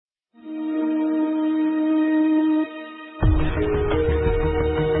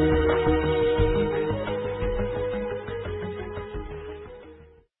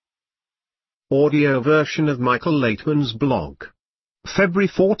Audio version of Michael Laitman's blog. February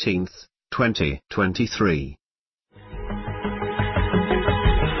 14, 2023.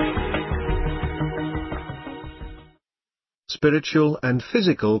 Spiritual and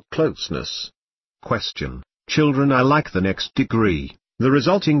physical closeness. Question. Children are like the next degree, the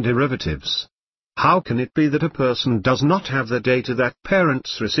resulting derivatives. How can it be that a person does not have the data that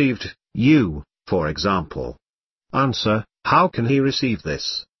parents received, you, for example? Answer. How can he receive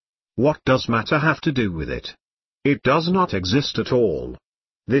this? What does matter have to do with it? It does not exist at all.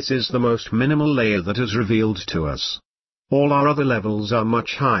 This is the most minimal layer that is revealed to us. All our other levels are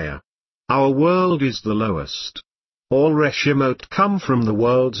much higher. Our world is the lowest. All Reshimot come from the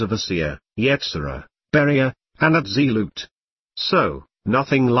worlds of Asiya, Yetzirah, Beria, and Atzilut. So,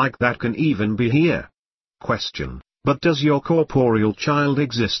 nothing like that can even be here. Question. But does your corporeal child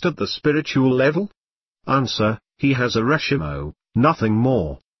exist at the spiritual level? Answer. He has a Reshimo, nothing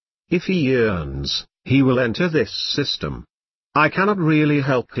more. If he yearns, he will enter this system. I cannot really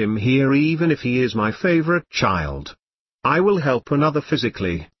help him here even if he is my favorite child. I will help another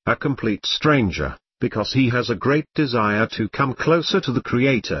physically, a complete stranger, because he has a great desire to come closer to the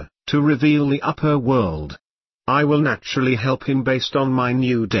Creator, to reveal the upper world. I will naturally help him based on my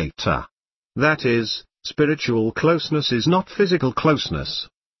new data. That is, spiritual closeness is not physical closeness.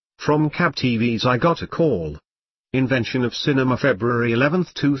 From Cab TV's I Got a Call. Invention of Cinema, February 11,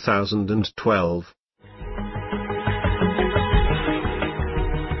 2012.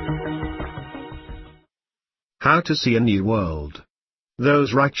 How to see a new world.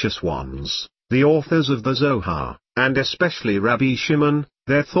 Those righteous ones, the authors of the Zohar, and especially Rabbi Shimon,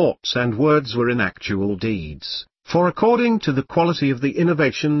 their thoughts and words were in actual deeds, for according to the quality of the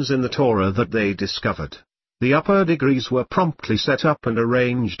innovations in the Torah that they discovered, the upper degrees were promptly set up and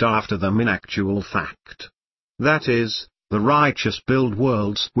arranged after them in actual fact. That is, the righteous build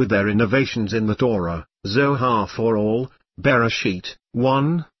worlds with their innovations in the Torah, Zohar for all, Bereshit,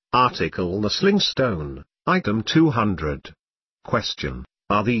 1, article The Sling Stone, item 200. Question.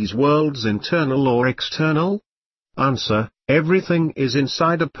 Are these worlds internal or external? Answer. Everything is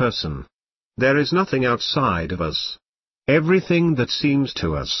inside a person. There is nothing outside of us. Everything that seems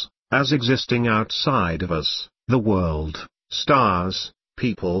to us, as existing outside of us, the world, stars,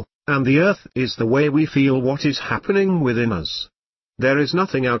 people, and the earth is the way we feel what is happening within us. There is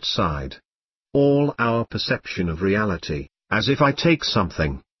nothing outside. All our perception of reality, as if I take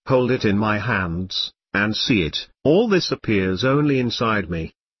something, hold it in my hands, and see it, all this appears only inside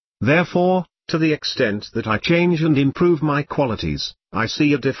me. Therefore, to the extent that I change and improve my qualities, I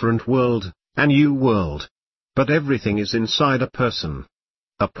see a different world, a new world. But everything is inside a person.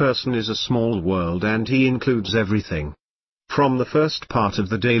 A person is a small world and he includes everything. From the first part of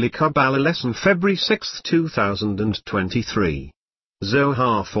the Daily Kabbalah lesson, February 6, 2023.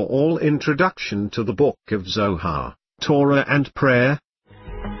 Zohar for all. Introduction to the Book of Zohar, Torah and Prayer.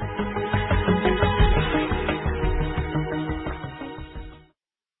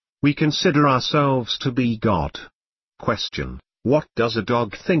 We consider ourselves to be God. Question. What does a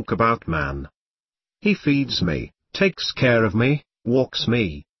dog think about man? He feeds me, takes care of me, walks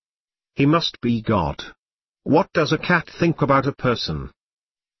me. He must be God. What does a cat think about a person?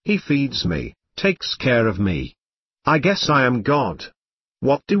 He feeds me, takes care of me. I guess I am God.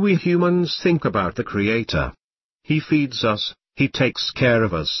 What do we humans think about the Creator? He feeds us, he takes care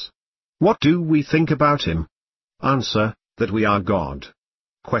of us. What do we think about him? Answer, that we are God.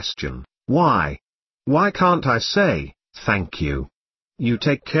 Question. Why? Why can't I say, thank you? You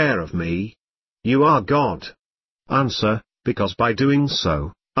take care of me. You are God. Answer, because by doing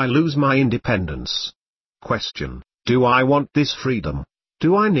so, I lose my independence. Question. Do I want this freedom?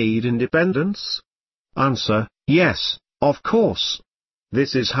 Do I need independence? Answer. Yes, of course.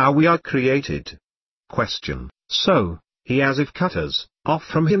 This is how we are created. Question. So, he as if cut us off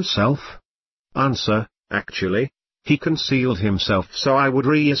from himself? Answer. Actually, he concealed himself so I would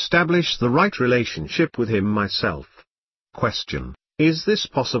re-establish the right relationship with him myself. Question. Is this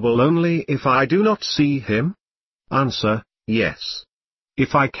possible only if I do not see him? Answer. Yes.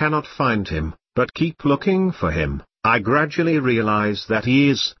 If I cannot find him, but keep looking for him, I gradually realize that he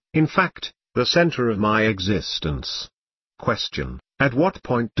is, in fact, the center of my existence. Question. At what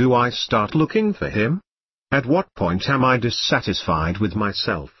point do I start looking for him? At what point am I dissatisfied with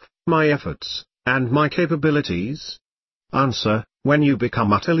myself, my efforts, and my capabilities? Answer. When you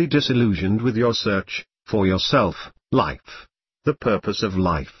become utterly disillusioned with your search, for yourself, life, the purpose of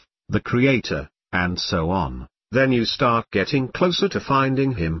life, the Creator, and so on, then you start getting closer to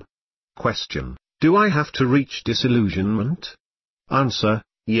finding him. Question. Do I have to reach disillusionment? Answer.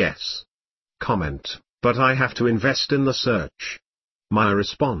 Yes. Comment. But I have to invest in the search. My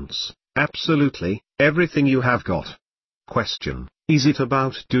response. Absolutely, everything you have got. Question: is it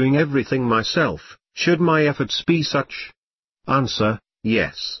about doing everything myself? Should my efforts be such? Answer: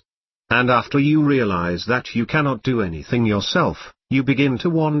 yes. And after you realize that you cannot do anything yourself, you begin to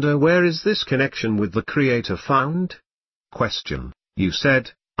wonder, where is this connection with the Creator found? Question: you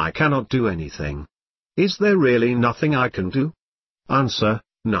said, I cannot do anything. Is there really nothing I can do? Answer: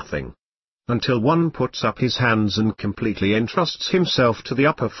 nothing. Until one puts up his hands and completely entrusts himself to the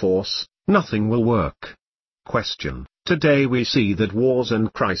upper force, nothing will work. Question: today we see that wars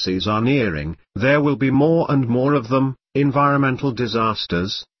and crises are nearing, there will be more and more of them, environmental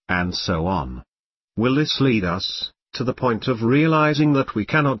disasters, and so on. Will this lead us to the point of realizing that we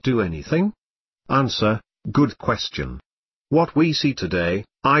cannot do anything? Answer: good question. What we see today,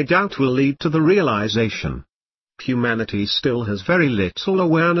 I doubt will lead to the realization. Humanity still has very little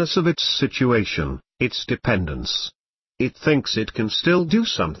awareness of its situation, its dependence. It thinks it can still do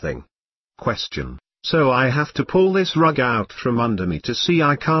something. Question: so I have to pull this rug out from under me to see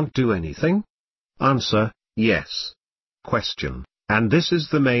I can't do anything? Answer: yes. Question: and this is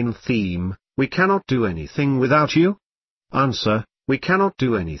the main theme, we cannot do anything without you? Answer: we cannot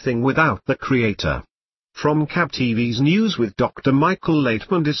do anything without the Creator. From CAB-TV's News with Dr. Michael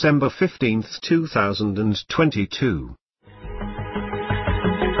Laitman, December 15, 2022.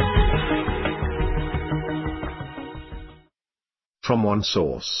 From one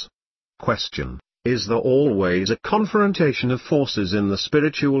source. Question: is there always a confrontation of forces in the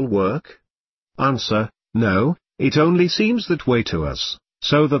spiritual work? Answer: no, it only seems that way to us,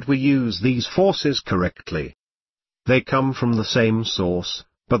 so that we use these forces correctly. They come from the same source,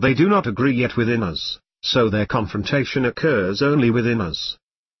 but they do not agree yet within us, so their confrontation occurs only within us.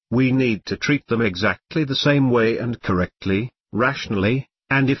 We need to treat them exactly the same way and correctly, rationally,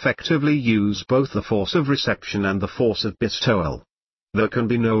 and effectively use both the force of reception and the force of bestowal. There can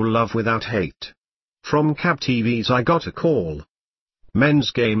be no love without hate. From CAB-TV's I Got a Call.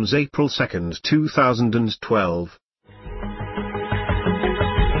 Men's Games, April 2, 2012.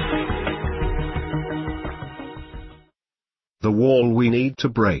 The wall we need to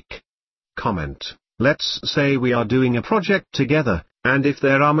break. Comment: let's say we are doing a project together, and if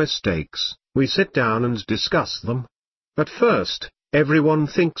there are mistakes, we sit down and discuss them. At first, everyone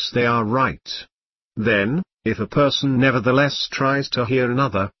thinks they are right. Then, if a person nevertheless tries to hear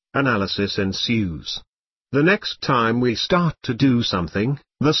another, analysis ensues. The next time we start to do something,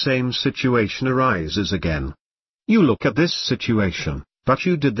 the same situation arises again. You look at this situation, but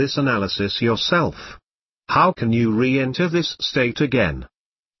you did this analysis yourself. How can you re-enter this state again?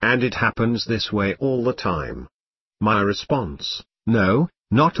 And it happens this way all the time. My response: no,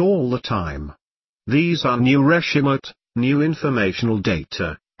 not all the time. These are new reshimot, new informational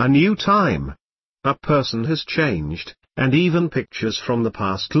data, a new time. A person has changed, and even pictures from the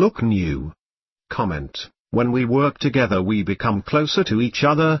past look new. Comment: when we work together we become closer to each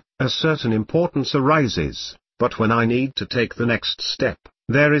other, a certain importance arises, but when I need to take the next step,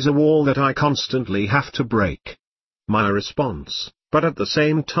 there is a wall that I constantly have to break. My response: but at the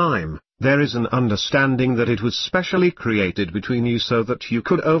same time, there is an understanding that it was specially created between you so that you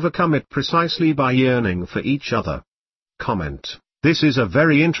could overcome it precisely by yearning for each other. Comment: this is a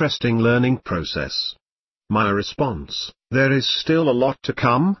very interesting learning process. My response: there is still a lot to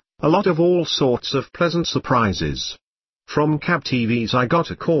come, a lot of all sorts of pleasant surprises. From CAB-TV's I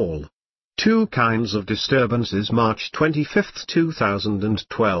Got a Call. Two kinds of disturbances, March 25,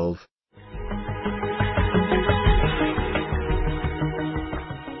 2012.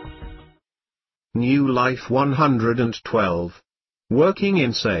 New Life 112. Working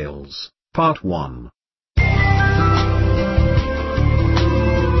in Sales, Part 1.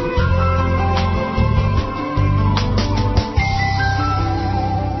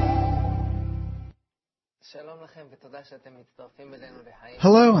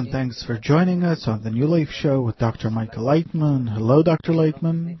 Hello, and thanks for joining us on the New Life Show with Dr. Michael Laitman. Hello, Dr.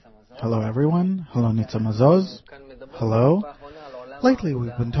 Laitman. Hello, everyone. Hello, Nitza Mazoz. Hello. Lately,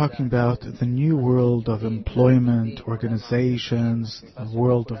 we've been talking about the new world of employment, organizations, the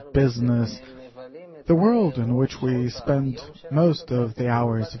world of business, the world in which we spend most of the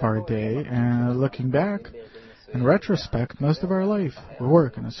hours of our day, and looking back, in retrospect, most of our life. We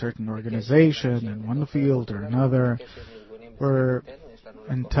work in a certain organization, in one field or another. We're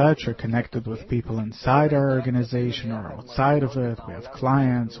in touch or connected with people inside our organization or outside of it. We have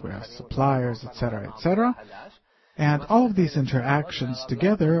clients, we have suppliers, etc., etc. And all of these interactions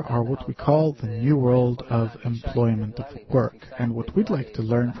together are what we call the new world of employment of work. And what we'd like to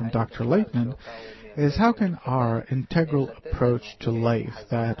learn from Dr. Laitman is how can our integral approach to life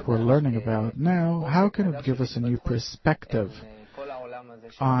that we're learning about now, how can it give us a new perspective?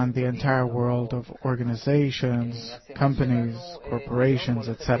 on the entire world of organizations, companies, corporations,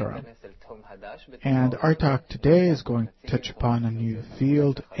 etc. And our talk today is going to touch upon a new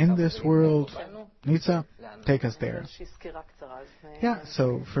field in this world. Nitza, take us there. Yeah,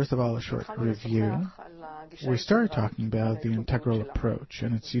 so first of all, a short review. We started talking about the integral approach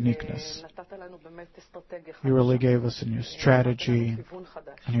and its uniqueness. You really gave us a new strategy,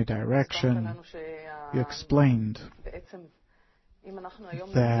 a new direction. You explained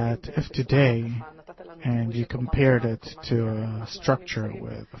that if today, and you compared it to a structure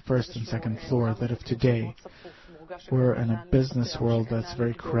with a first and second floor, that if today we're in a business world that's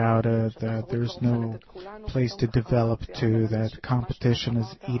very crowded, that there's no place to develop to, that competition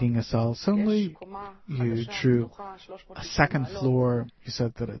is eating us all, suddenly you drew a second floor. You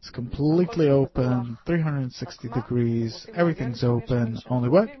said that it's completely open, 360 degrees, everything's open, only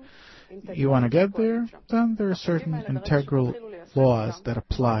what? You want to get there? Then there are certain integral laws that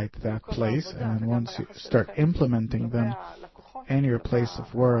apply to that place, and once you start implementing them in your place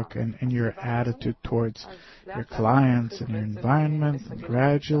of work and in your attitude towards your clients and your environment, and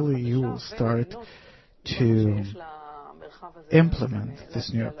gradually you will start to implement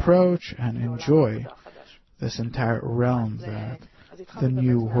this new approach and enjoy this entire realm that the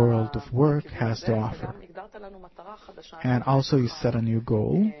new world of work has to offer. And also you set a new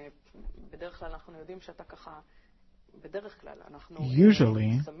goal.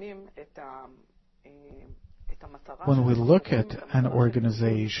 Usually, when we look at an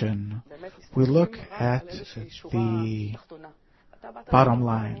organization, we look at the bottom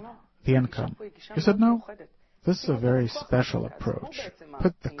line, the income. You said no? This is a very special approach.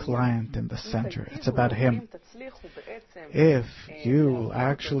 Put the client in the center. It's about him. If you will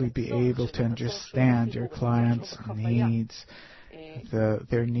actually be able to understand your client's needs,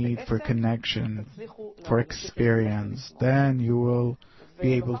 their need for connection, for experience, then you will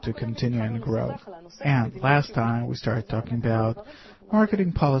be able to continue and grow. And last time we started talking about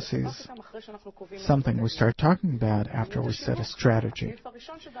marketing policies, something we started talking about after we set a strategy.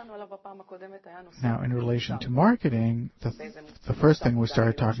 Now, in relation to marketing, the first thing we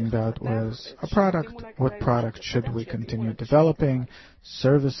started talking about was a product. What product should we continue developing?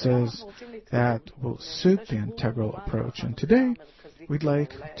 Services that will suit the integral approach. And today, we'd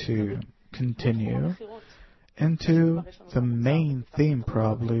like to continue into the main theme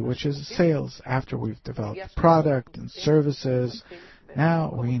probably, which is sales. After we've developed product and services,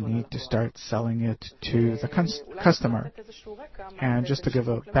 now we need to start selling it to the customer. And just to give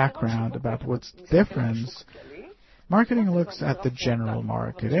a background about what's the difference, marketing looks at the general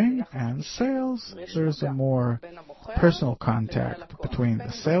marketing, and sales, there's a more personal contact between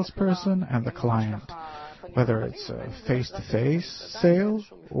the salesperson and the client, whether it's a face-to-face sale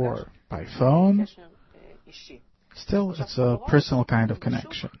or by phone. Still, it's a personal kind of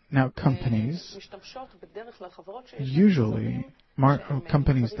connection. Now, companies, usually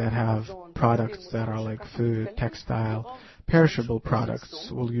companies that have products that are like food, textile, perishable products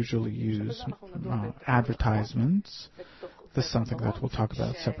will usually use advertisements. This is something that we'll talk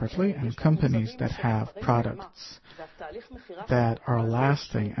about separately. And companies that have products that are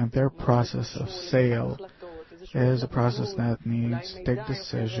lasting and their process of sale is a process that needs to take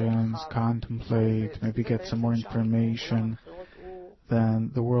decisions, contemplate, maybe get some more information,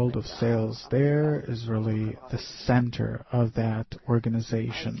 then the world of sales there is really the center of that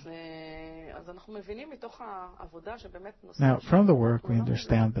organization. Now, from the work, we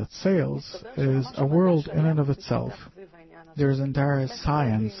understand that sales is a world in and of itself. There's entire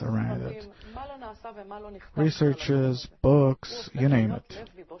science around it. Researches, books, you name it.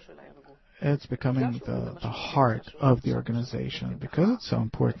 It's becoming the heart of the organization because it's so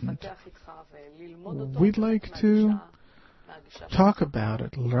important. We'd like to talk about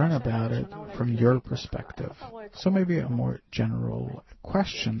it, learn about it from your perspective. So maybe a more general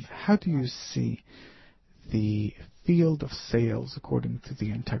question. How do you see the field of sales according to the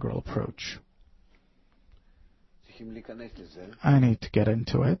integral approach? I need to get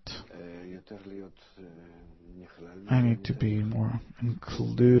into it. I need to be more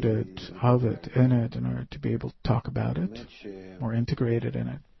included of it, in it, in order to be able to talk about it, more integrated in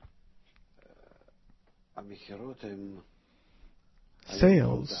it.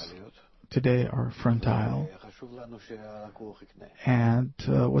 Sales today are frontale, and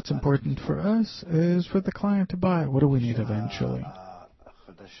what's important for us is for the client to buy. What do we need eventually?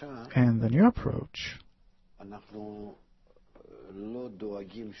 And the new approach,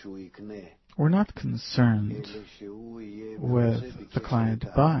 we're not concerned with the client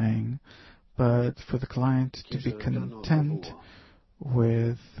buying, but for the client to be content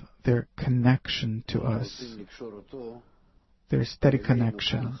with their connection to us, their steady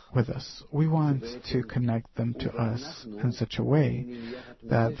connection with us. We want to connect them to us in such a way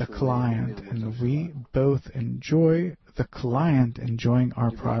that the client and we both enjoy the client enjoying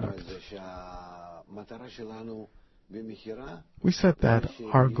our product. We said that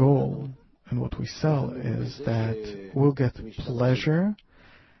our goal in what we sell is that we'll get pleasure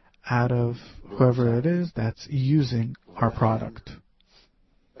out of whoever it is that's using our product.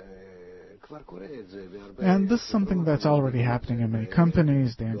 And this is something that's already happening in many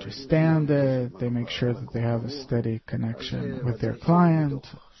companies. They understand it. They make sure that they have a steady connection with their client.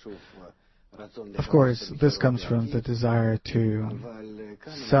 Of course, this comes from the desire to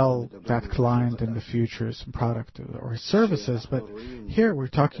sell that client in the future some product or services, but here we're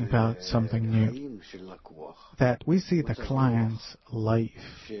talking about something new, that we see the client's life,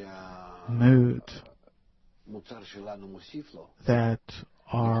 mood, that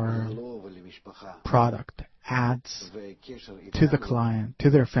our product adds to the client, to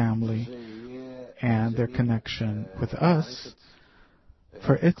their family, and their connection with us,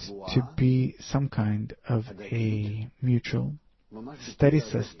 for it to be some kind of a mutual, steady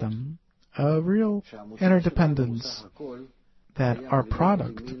system, a real interdependence, that our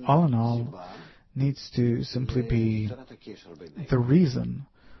product, all in all, needs to simply be the reason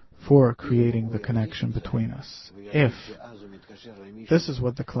for creating the connection between us. If this is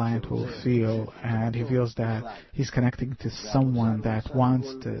what the client will feel, and he feels that he's connecting to someone that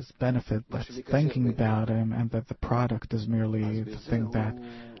wants this benefit, that's thinking about him, and that the product is merely the thing that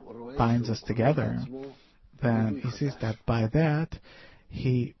binds us together, then he sees that by that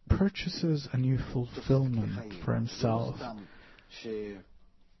he purchases a new fulfillment for himself,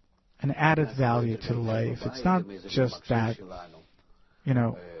 an added value to life. It's not just that,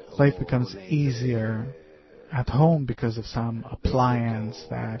 life becomes easier at home because of some appliance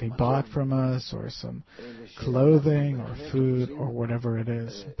that he bought from us, or some clothing or food or whatever it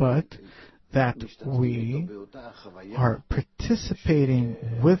is, but that we are participating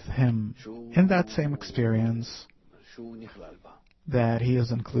with him in that same experience that he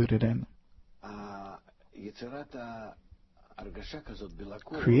is included in.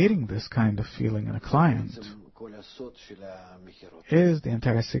 Creating this kind of feeling in a client is the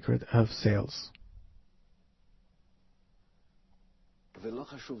entire secret of sales.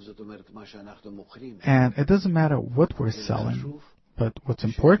 And it doesn't matter what we're selling, but what's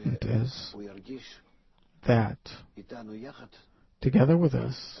important is that together with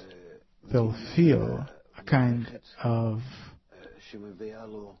us, they'll feel a kind of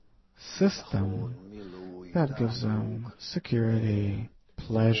system that gives them security,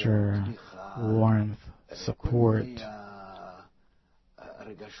 pleasure, warmth, support,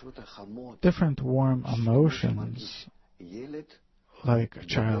 different warm emotions like a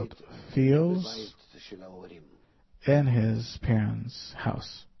child feels in his parents'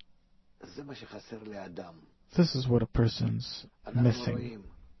 house. This is what a person's missing.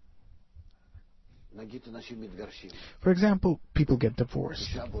 For example, people get divorced.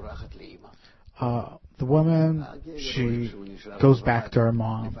 The woman, she goes back to her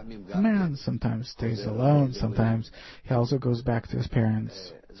mom. The man sometimes stays alone. Sometimes he also goes back to his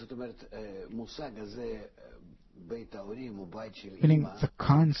parents. Meaning the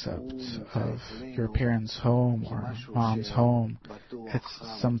concept of your parents' home or mom's home,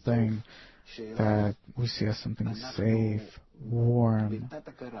 it's something that we see as something safe, warm,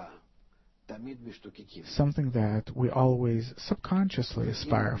 something that we always subconsciously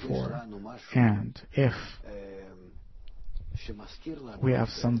aspire for. And if we have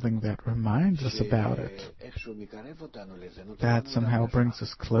something that reminds us about it, that somehow brings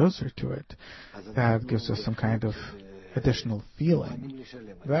us closer to it, that gives us some kind of additional feeling,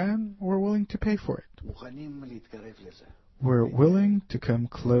 then we're willing to pay for it. We're willing to come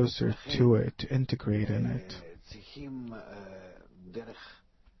closer to it, to integrate in it.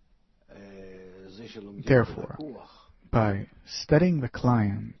 Therefore, by studying the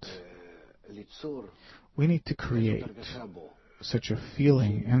client, we need to create such a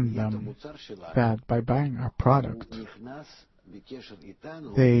feeling in them that by buying our product,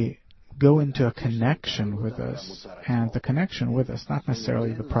 they go into a connection with us. And the connection with us, not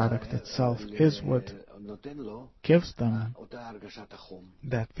necessarily the product itself, is what gives them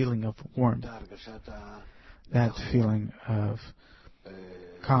that feeling of warmth, that feeling of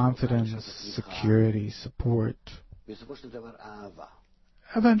confidence, security, support.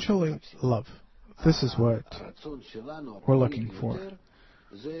 Eventually, love. This is what we're looking for.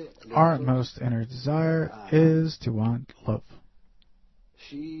 Our most inner desire is to want love.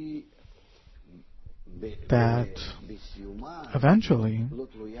 that eventually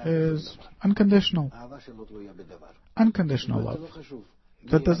is unconditional. Unconditional love.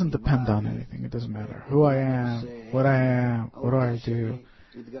 That doesn't depend on anything. It doesn't matter who I am, what do I do.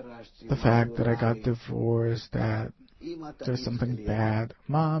 The fact that I got divorced, that there's something bad.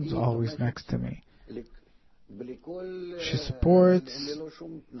 Mom's always next to me. She supports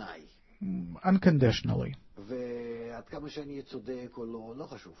unconditionally.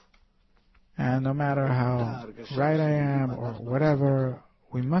 And no matter how right I am or whatever,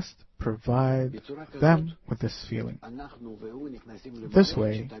 we must provide them with this feeling. This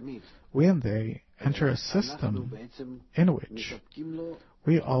way, we and they enter a system in which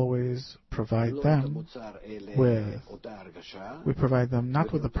we always provide them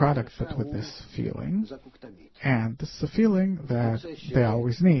not with the product, but with this feeling. And this is a feeling that they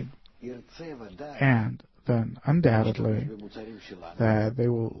always need. And then undoubtedly that they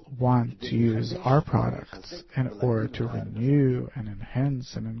will want to use our products in order to renew and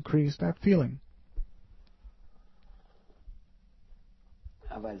enhance and increase that feeling.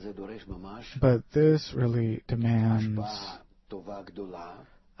 But this really demands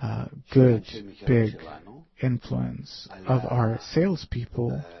a good, big influence of our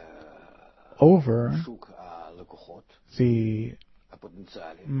salespeople over the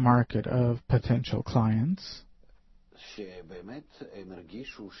market of potential clients,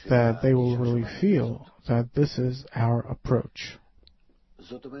 that they will really feel that this is our approach.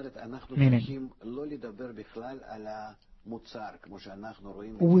 Meaning,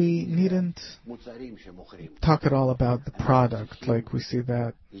 we needn't talk at all about the product like we see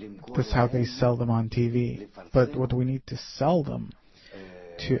that this is how they sell them on TV. But what we need to sell them,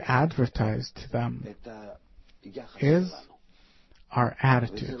 to advertise to them, is our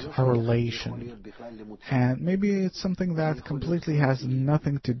attitude, our relation. And maybe it's something that completely has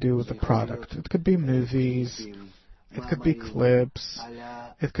nothing to do with the product. It could be movies, it could be clips,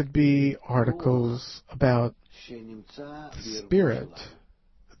 it could be articles about the spirit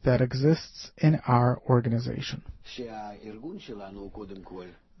that exists in our organization.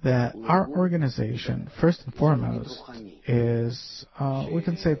 That our organization, first and foremost, is, we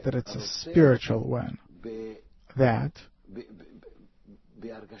can say that it's a spiritual one, that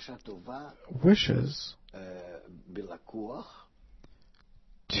wishes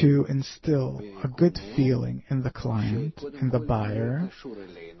to instill a good feeling in the client, in the buyer,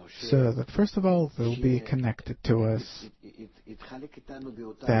 so that first of all they'll be connected to us,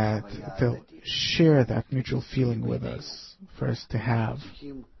 that they'll share that mutual feeling with us. First to have,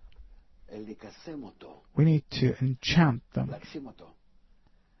 we need to enchant them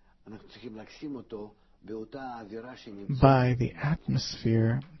by the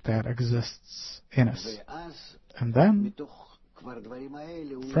atmosphere that exists in us. And then,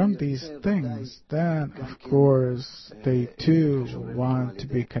 from these things, then, of course, they too want to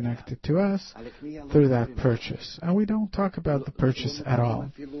be connected to us through that purchase. And we don't talk about the purchase at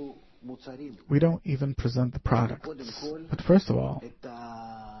all. We don't even present the products. But first of all,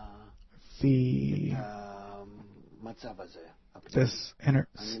 this inner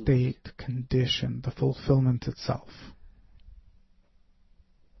state condition, the fulfillment itself.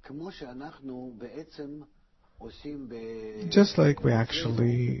 Just like we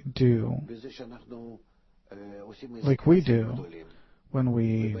actually do, like we do when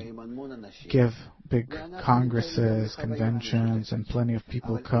we give big congresses, conventions, and plenty of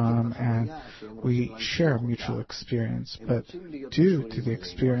people come and we share mutual experience. But due to the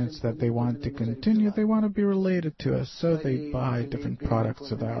experience that they want to continue, they want to be related to us, so they buy different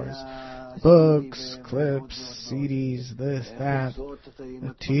products of ours. Books, clips, CDs, this, that,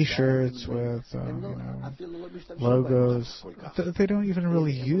 T-shirts with logos. They don't even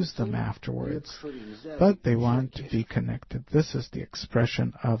really use them afterwards, but they want to be connected. This is the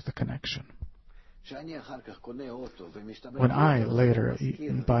expression of the connection. When I later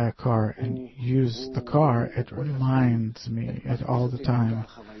buy a car and use the car, it reminds me, it all the time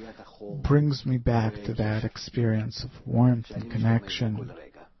brings me back to that experience of warmth and connection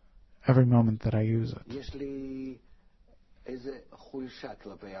every moment that I use it.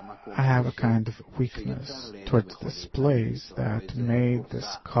 I have a kind of weakness towards displays that made this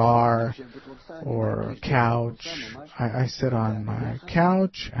car or couch. I sit on my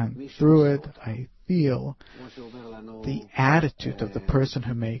couch and through it I feel the attitude of the person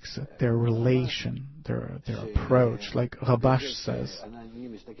who makes it, their relation, their approach. Like Rabash says,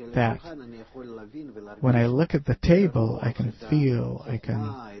 that when I look at the table, I can feel, I can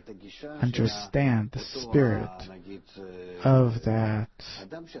understand the spirit of that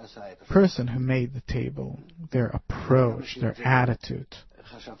person who made the table, their approach, their attitude.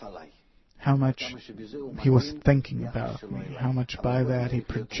 how much he was thinking about me, how much by that he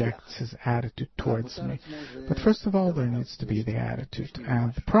projects his attitude towards me. But first of all, there needs to be the attitude,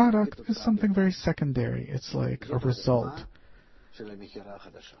 and the product is something very secondary. It's like a result.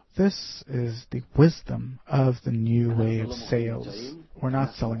 This is the wisdom of the new way of sales. We're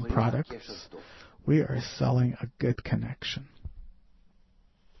not selling products. We are selling a good connection.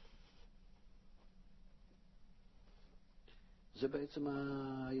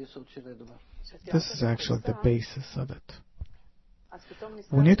 This is actually the basis of it.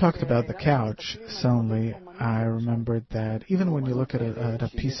 When you talked about the couch, suddenly I remembered that even when you look at a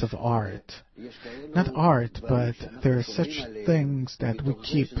piece of art, not art, but there are such things that we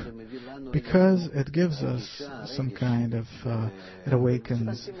keep because it gives us some kind of, it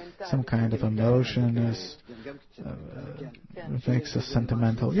awakens some kind of emotion, it makes us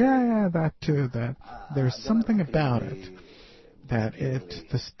sentimental. Yeah, that too, that there's something about it that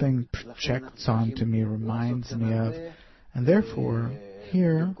this thing projects onto me, reminds me of. And therefore,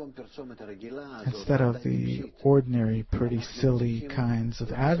 here, instead of the ordinary, pretty silly kinds of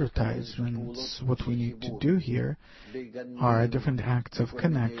advertisements, what we need to do here are different acts of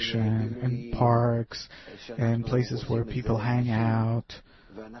connection in parks and places where people hang out,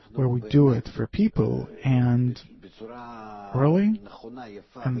 where we do it for people, and really,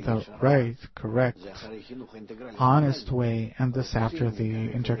 in the right, correct, honest way, and this after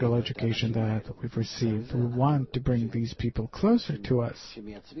the integral education that we've received. We want to bring these people closer to us.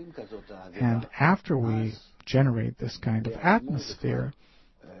 And after we generate this kind of atmosphere,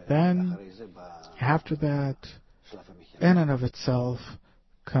 then after that, in and of itself,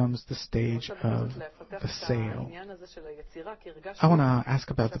 comes the stage of the sale. I want to ask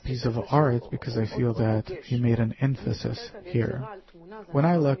about the piece of art because I feel that you made an emphasis here. When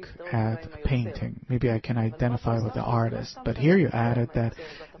I look at a painting, maybe I can identify with the artist, but here you added that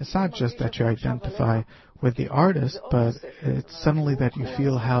it's not just that you identify with the artist, but it's suddenly that you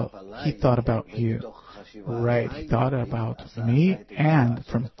feel how he thought about you. Right, he thought about me, and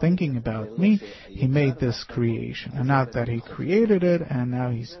from thinking about me, he made this creation. And not that he created it, and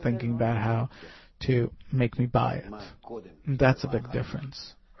now he's thinking about how to make me buy it. That's a big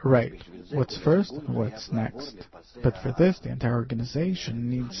difference. Right, what's first and what's next. But for this, the entire organization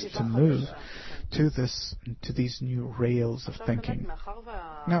needs to move to these new rails of thinking.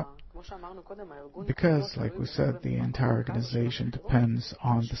 Now, because, like we said, the entire organization depends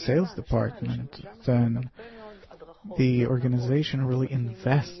on the sales department, then the organization really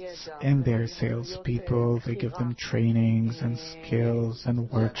invests in their salespeople. They give them trainings and skills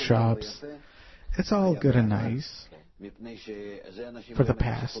and workshops. It's all good and nice for the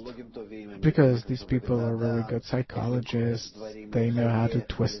past, because these people are really good psychologists. They know how to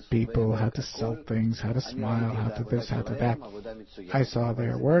twist people, how to sell things, how to smile, how to this, how to that. I saw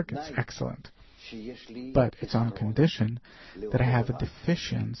their work, it's excellent. But it's on condition that I have a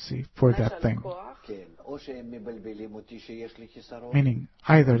deficiency for that thing. Meaning,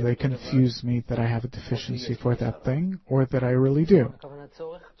 either they confuse me that I have a deficiency for that thing, or that I really do.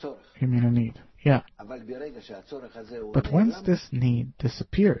 You mean a need? Yeah. But once this need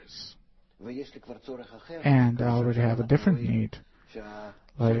disappears, and I already have a different need,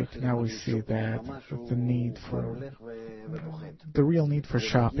 like now we see that the real need for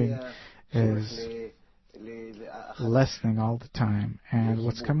shopping is lessening all the time, and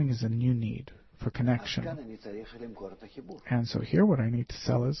what's coming is a new need for connection. And so here what I need to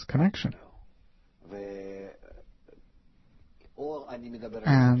sell is connection.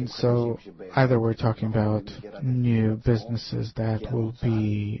 And so either we're talking about new businesses that will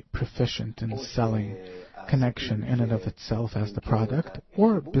be proficient in selling connection in and of itself as the product,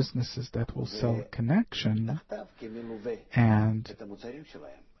 or businesses that will sell connection and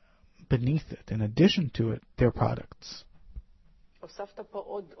beneath it, in addition to it, their products.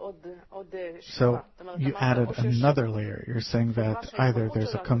 So you added another layer. You're saying that either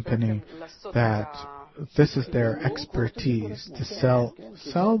there's a company that this is their expertise to sell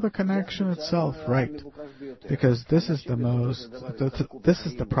the connection itself, right? Because this is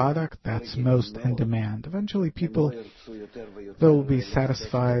the product that's most in demand. Eventually people, they'll be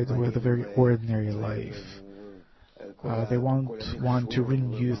satisfied with a very ordinary life. They won't want to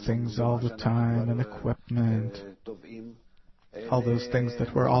renew things all the time, and equipment, all those things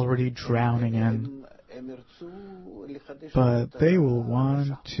that we're already drowning in. But they will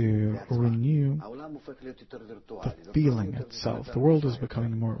want to renew the feeling itself. The world is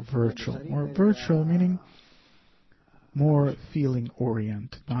becoming more virtual. More virtual meaning more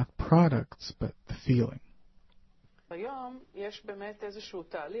feeling-oriented, not products, but the feeling.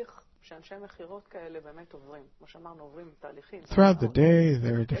 Throughout the day,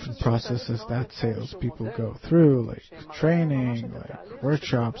 there are different processes that salespeople go through, like training, like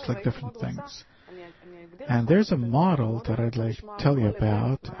workshops, like different things. And there's a model that I'd like to tell you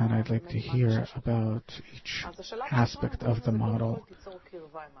about, and I'd like to hear about each aspect of the model.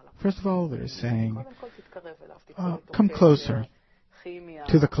 First of all, they're saying, come closer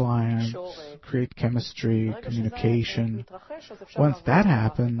to the client, create chemistry, communication. Once that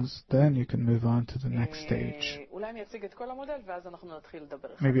happens, then you can move on to the next stage.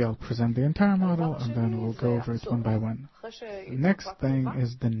 Maybe I'll present the entire model and then we'll go over it one by one. The next thing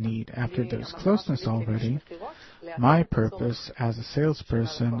is the need. After there's closeness already, my purpose as a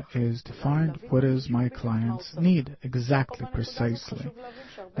salesperson is to find what is my client's need, exactly, precisely.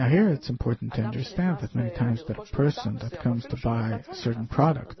 Now here it's important to understand that many times that a person that comes to buy a certain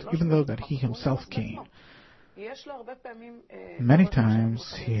product, even though that he himself came, many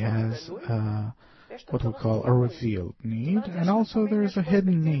times he has what we call a revealed need, and also there's a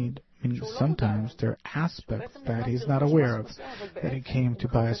hidden need. I mean, sometimes there are aspects that he's not aware of, that he came to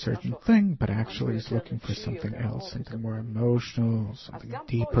buy a certain thing, but actually is looking for something else, something more emotional, something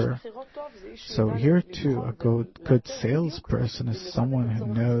deeper. So here too, a good salesperson is someone who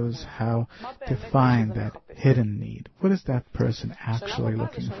knows how to find that hidden need. What is that person actually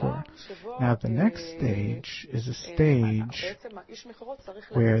looking for? Now the next stage is a stage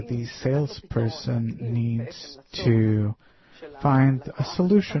where the salesperson needs to find a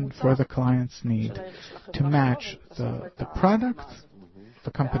solution for the client's need to match the product, the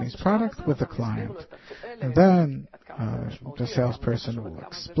company's product, with the client. And then the salesperson will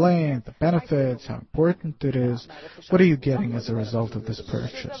explain the benefits, how important it is, what are you getting as a result of this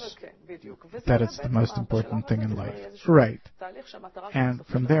purchase. That it's the most important thing in life. Right. And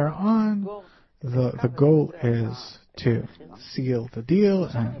from there on, the goal is to seal the deal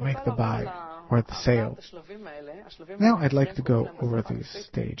and make the buy or the sale. Now I'd like to go over these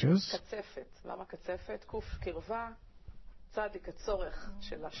stages.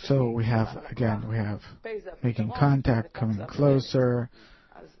 So we have making contact, coming closer,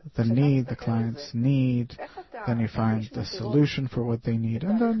 the need, the client's need, then you find the solution for what they need,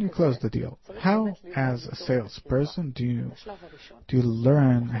 and then you close the deal. How, as a salesperson, do you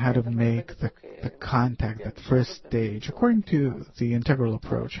learn how to make the contact, that first stage? According to the integral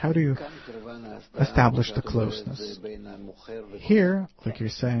approach, how do you establish the closeness? Here, like you're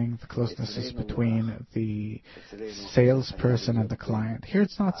saying, the closeness is between the salesperson and the client. Here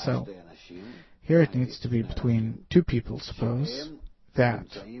it's not so. Here it needs to be between two people, suppose, that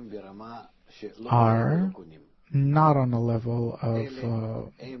are not on a level of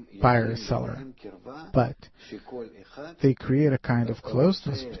buyer-seller, but they create a kind of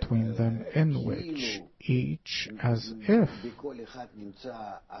closeness between them in which each, as if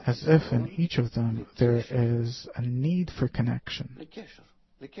in each of them there is a need for connection.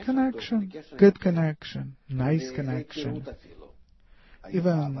 Connection, good connection, nice connection,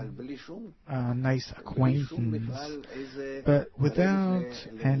 even a nice acquaintance, but without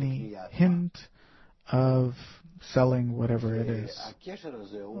any hint of selling whatever it is.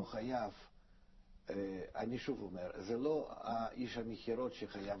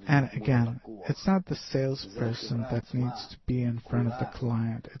 And again, it's not the salesperson that needs to be in front of the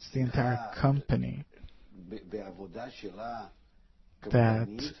client. It's the entire company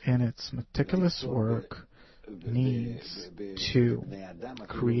that, in its meticulous work, needs to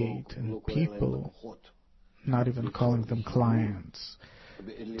create in people, not even calling them clients,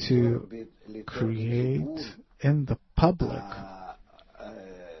 to create in the public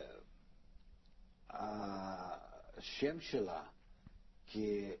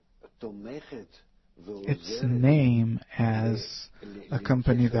its name as a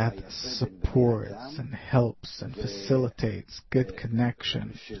company that supports and helps and facilitates good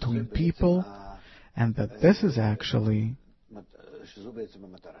connection between people, and that this is actually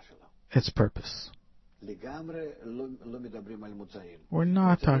its purpose. We're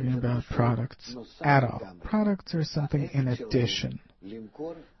not talking about products at all. Products are something in addition.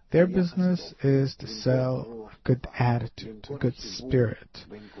 Their business is to sell a good attitude, a good spirit,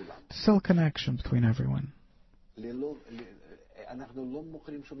 to sell connection between everyone. We're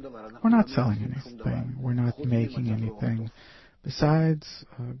not selling anything. We're not making anything besides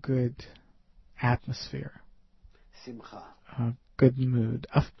a good atmosphere, a good mood,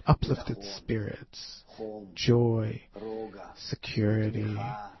 uplifted spirits, joy, security,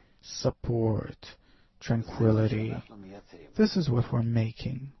 support, tranquility. This is what we're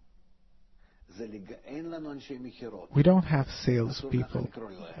making. We don't have salespeople.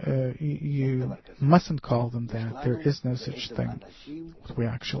 You mustn't call them that. There is no such thing. What we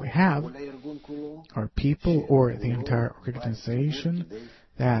actually have are people or the entire organization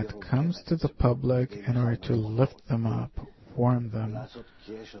that comes to the public in order to lift them up, warm them,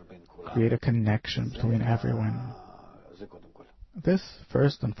 create a connection between everyone. This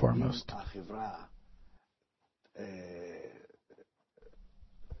first and foremost.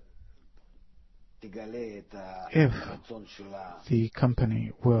 If the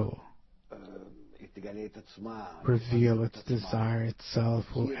company will reveal its desire itself,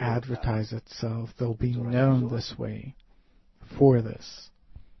 will advertise itself, they'll be known this way for this.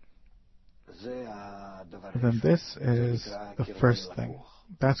 Then this is the first thing.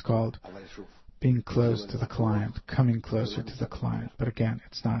 That's called being close to the client, coming closer to the client. But again,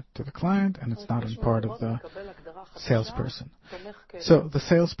 it's not to the client and it's not in part of the salesperson. So the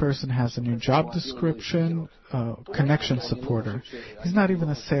salesperson has a new job description, connection supporter. He's not even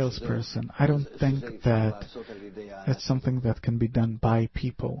a salesperson. I don't think that it's something that can be done by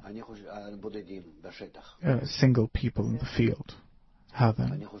people, single people in the field. How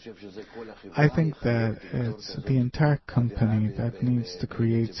then? I think that it's the entire company that needs to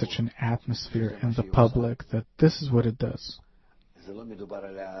create such an atmosphere in the public that this is what it does.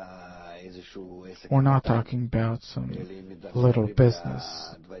 We're not talking about some little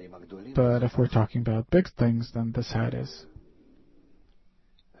business, but if we're talking about big things, then this is how it is.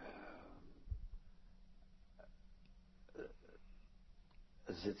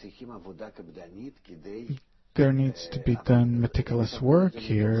 There needs to be done meticulous work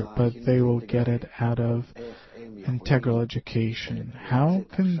here, but they will get it out of integral education. How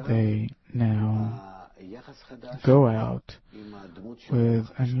can they now go out with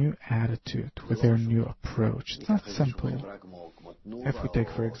a new attitude, with their new approach? It's not simple. If we take,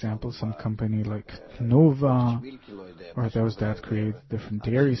 for example, some company like Nova, or those that create different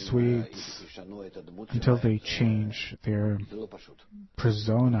dairy sweets, until they change their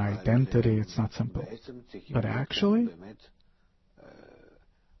persona, identity, it's not simple. But actually,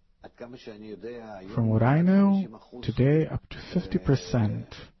 from what I know, today up to 50%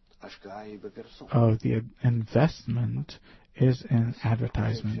 of the investment is in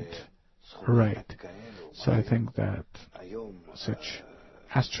advertisement. Right. So I think that such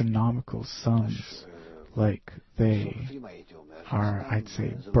astronomical sums, like they are, I'd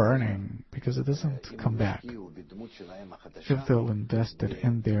say, burning, because it doesn't come back. If they'll invest it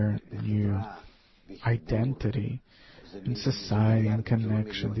in their new identity, in society and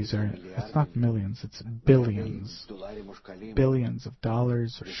connection, it's not millions, it's billions. Billions of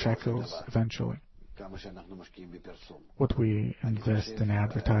dollars or shekels eventually. What we invest in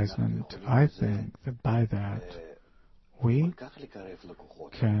advertisement, I think that by that we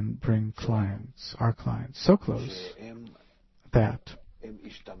can bring our clients so close that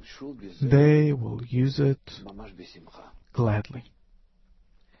they will use it gladly.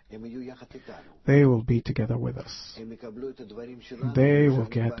 They will be together with us. They will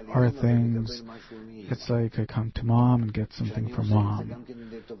get our things. It's like I come to mom and get something from mom.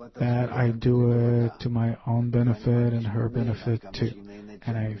 That I do it to my own benefit and her benefit too.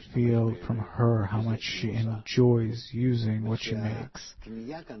 And I feel from her how much she enjoys using what she makes.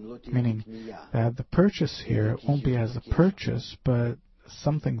 Meaning that the purchase here won't be as a purchase, but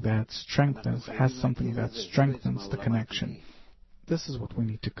something that strengthens the connection. This is what we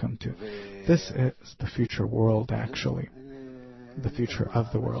need to come to. This is the future world, actually. The future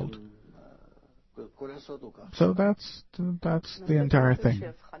of the world. So that's the entire thing.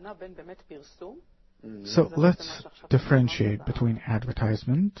 So let's differentiate between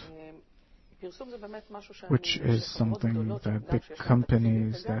advertisement, which is something that big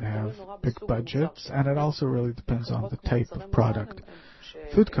companies that have big budgets, and it also really depends on the type of product.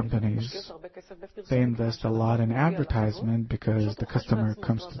 Food companies, they invest a lot in advertisement because the customer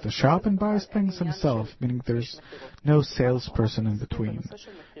comes to the shop and buys things himself, meaning there's no salesperson in between.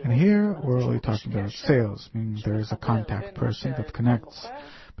 And here we're really talking about sales, meaning there is a contact person that connects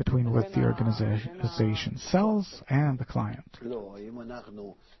between what the organization sells and the client.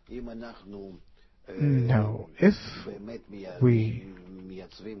 No, if we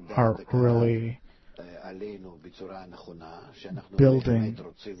are really building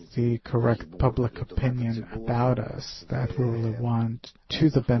the correct public opinion about us that we really want to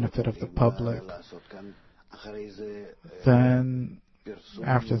the benefit of the public, then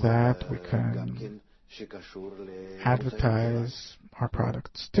after that we can advertise our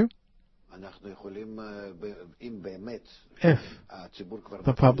products too. If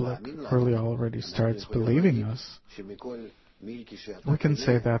the public really already starts believing us, We can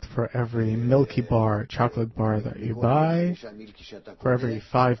say that for every Milky Bar, chocolate bar that you buy, for every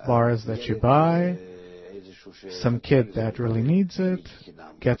 5 bars that you buy, some kid that really needs it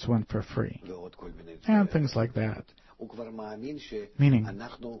gets one for free. And things like that. Meaning,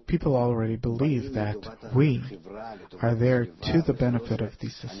 people already believe that we are there to the benefit of the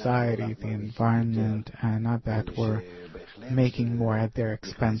society, the environment, and not that we're making more at their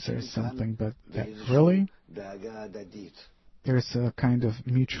expense or something, but that really there's a kind of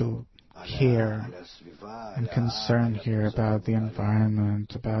mutual care and concern here about the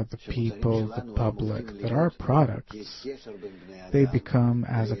environment, about the people, the public, that our products, they become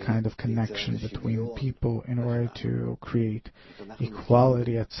as a kind of connection between people in order to create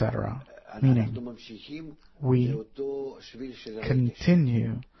equality, etc. Meaning, we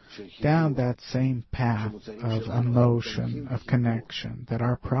continue down that same path of emotion, of connection, that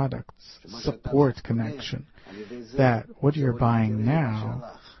our products support connection, that what you're buying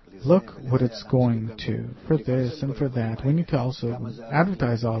now, look what it's going to, for this and for that. We need to also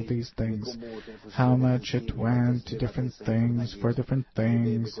advertise all these things, how much it went to different things, for different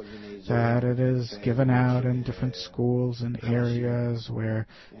things, that it is given out in different schools and areas where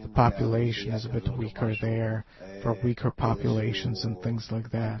the population is a bit weaker there, for weaker populations and things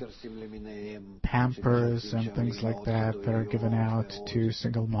like that. Pampers and things like that that are given out to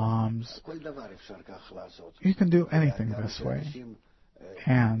single moms. You can do anything this way.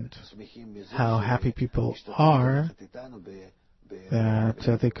 And how happy people are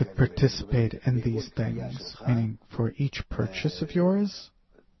that they could participate in these things. Meaning, for each purchase of yours,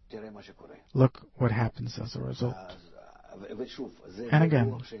 look what happens as a result. And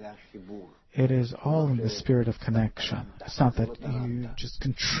again, it is all in the spirit of connection. It's not that you just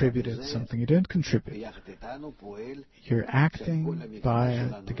contributed something. You didn't contribute. You're acting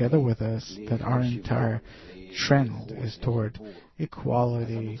together with us, that our entire trend is toward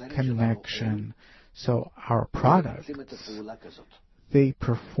equality, connection. So our products, they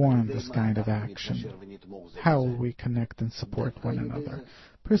perform this kind of action. How will we connect and support one another?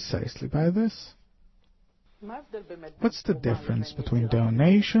 Precisely by this. What's the difference between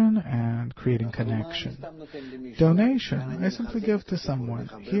donation and creating connection? Donation, I simply give to someone.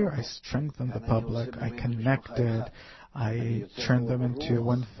 Here I strengthen the public, I connected, I turn them into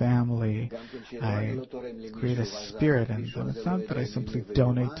one family, I create a spirit in them. It's not that I simply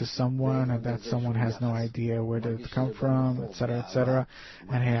donate to someone and that someone has no idea where did it come from, etc.,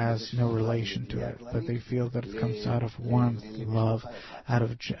 and he has no relation to it, but they feel that it comes out of warmth, love, out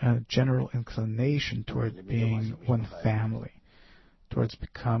of a general inclination toward being one family, towards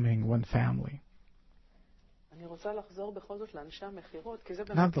becoming one family.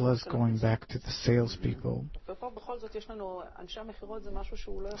 Nonetheless, going back to the salespeople.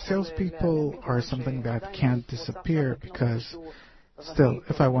 Salespeople are something that can't disappear because still,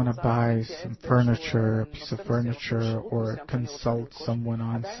 if I want to buy some furniture, a piece of furniture, or consult someone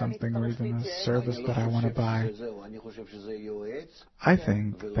on something, or even a service that I want to buy, I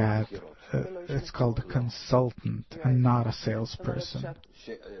think that it's called a consultant and not a salesperson.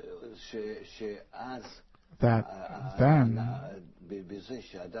 That then,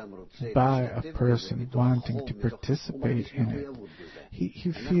 by a person wanting to participate in it,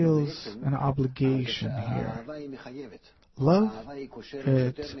 he feels an obligation here. Love,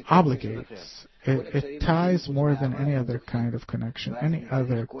 it obligates. It ties more than any other kind of connection. Any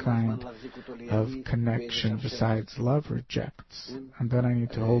other kind of connection besides love rejects. And then I need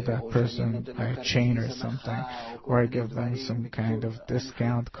to hold that person by a chain or something, or I give them some kind of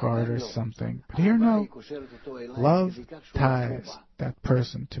discount card or something. But here, no. Love ties that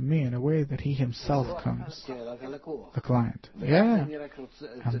person to me in a way that he himself comes, the client. Yeah.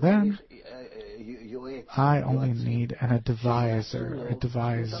 And then I only need an advisor.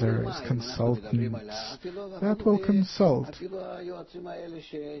 Advisors, consultants that will consult.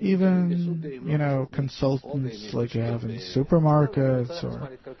 Even, consultants like you have in supermarkets, or,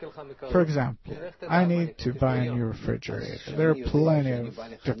 for example, I need to buy a new refrigerator. There are plenty of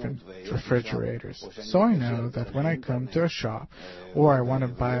different refrigerators. So I know that when I come to a shop, or I want to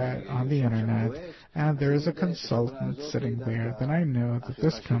buy it on the internet, and there is a consultant sitting there, then I know that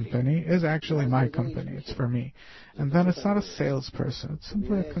this company is actually my company. It's for me. And then it's not a salesperson. It's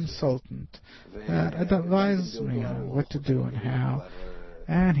simply a consultant that advises me on what to do and how.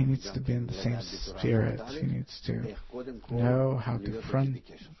 And he needs to be in the same spirit. He needs to know how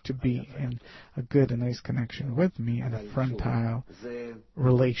to be in a good and nice connection with me, and a frontale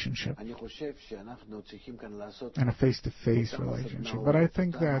relationship, and a face-to-face relationship. But I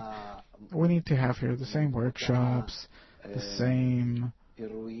think that we need to have here the same workshops, the same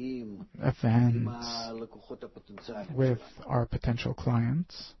events with our potential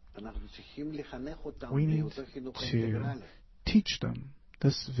clients, we need to teach them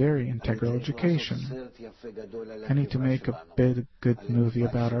this very integral education. I need to make a good movie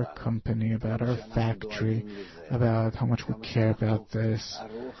about our company, about our factory, about how much we care about this,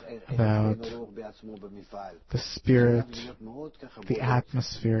 about the spirit, the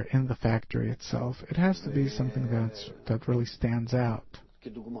atmosphere in the factory itself. It has to be something that really stands out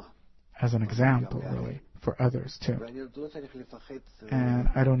as an example, really, for others too. And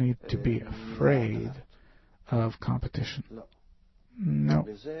I don't need to be afraid of competition. No.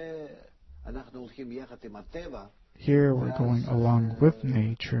 Here we're going along with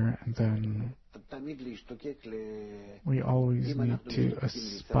nature, and then we always need to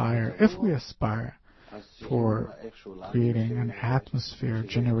aspire, if we aspire, for creating an atmosphere,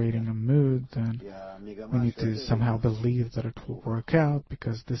 generating a mood, then we need to somehow believe that it will work out,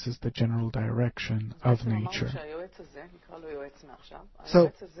 because this is the general direction of nature.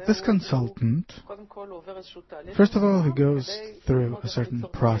 So, this consultant, first of all, he goes through a certain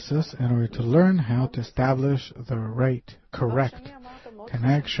process in order to learn how to establish the right, correct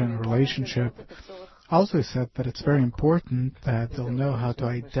connection, relationship. Also, he said that it's very important that they'll know how to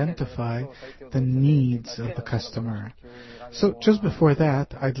identify the needs of the customer. So just before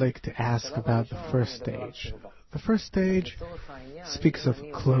that, I'd like to ask about the first stage. The first stage speaks of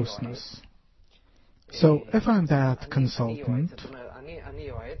closeness. So if I'm that consultant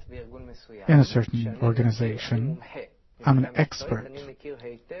in a certain organization, I'm an expert.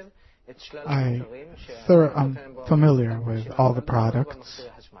 I'm familiar with all the products.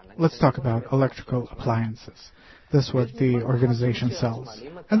 Let's talk about electrical appliances. This is what the organization sells.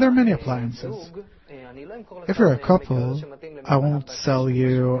 And there are many appliances. If you're a couple, I won't sell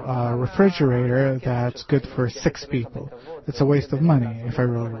you a refrigerator that's good for 6 people. It's a waste of money. If I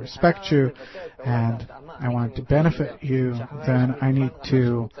really respect you and I want to benefit you, then I need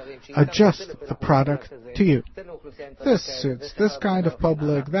to adjust the product to you. This suits this kind of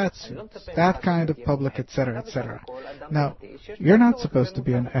public, that suits that kind of public, etc., etc. Now, you're not supposed to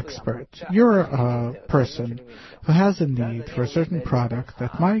be an expert. You're a person who has a need for a certain product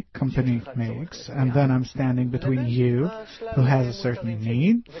that my company makes, and then I'm standing between you, who has a certain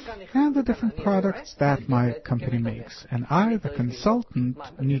need, and the different products that my company makes. And I, the consultant,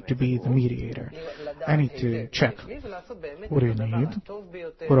 need to be the mediator. I need to check, what do you need,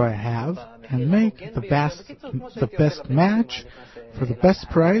 what do I have, and make the best match for the best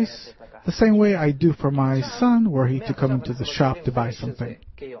price, the same way I do for my son were he to come into the shop to buy something.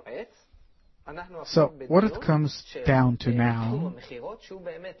 So what it comes down to now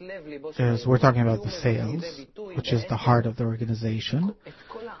is we're talking about the sales, which is the heart of the organization,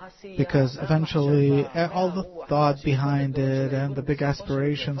 because eventually all the thought behind it and the big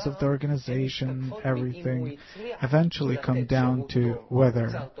aspirations of the organization, everything, eventually come down to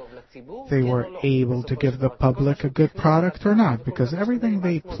whether they were able to give the public a good product or not, because everything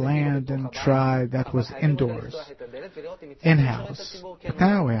they planned and tried, that was indoors, in-house. But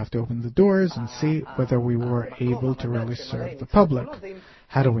now we have to open the doors and see whether we were able to really serve the public.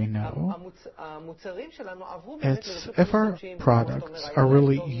 How do we know? It's if our products are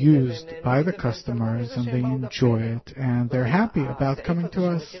really used by the customers and they enjoy it and they're happy about coming to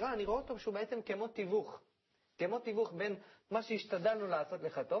us.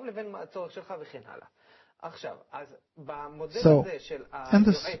 So, in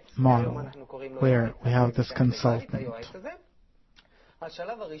this model, where we have this consultant,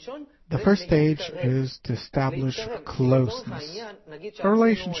 the first stage is to establish closeness, a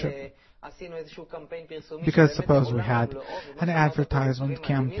relationship. Because suppose we had an advertisement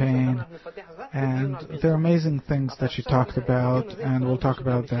campaign, and there are amazing things that you talked about, and we'll talk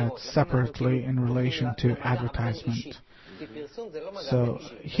about that separately in relation to advertisement. So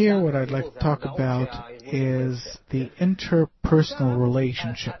here what I'd like to talk about is the interpersonal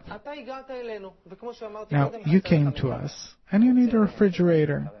relationship. Now, you came to us, and you need a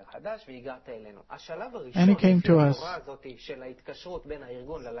refrigerator. And you came to us.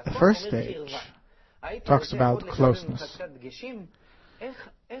 The first stage talks about closeness. If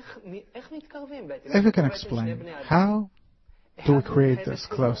you can explain, how do we create this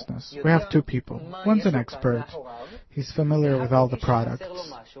closeness? We have 2 people. One's an expert. He's familiar with all the products.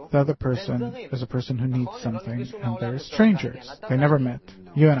 The other person is a person who needs something, and they're strangers. They never met.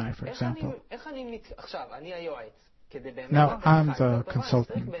 You and I, for example. Now, I'm the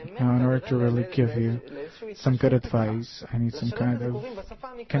consultant. Now, in order to really give you some good advice, I need some kind of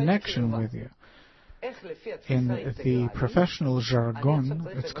connection with you. In the professional jargon,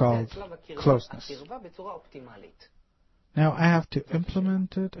 it's called closeness. Now I have to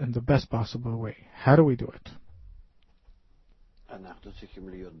implement it in the best possible way. How do we do it?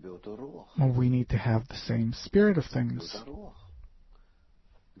 Well, we need to have the same spirit of things.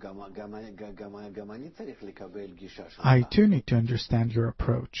 I too need to understand your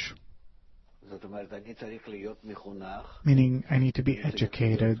approach. Meaning, I need to be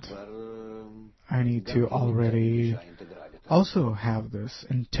educated. I need to already also have this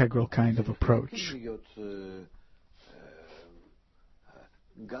integral kind of approach.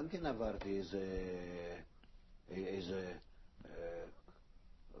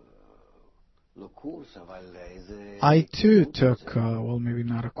 I too took, well, maybe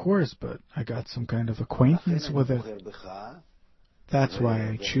not a course, but I got some kind of acquaintance with it. That's why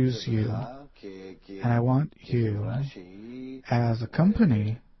I choose you. And I want you, as a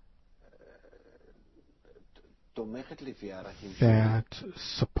company, that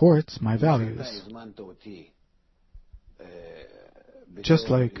supports my values. Just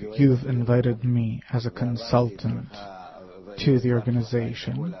like you've invited me as a consultant to the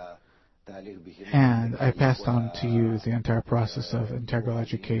organization, and I passed on to you the entire process of integral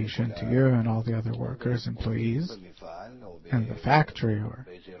education to you and all the other workers, employees, in the factory or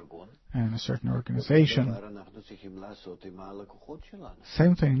in a certain organization.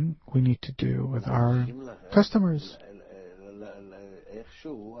 Same thing we need to do with our customers.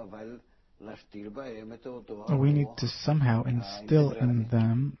 We need to somehow instill in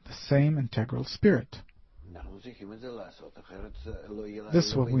them the same integral spirit. This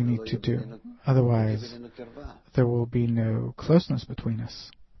is what we need to do. Otherwise, there will be no closeness between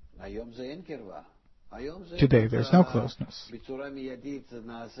us. Today, there's no closeness.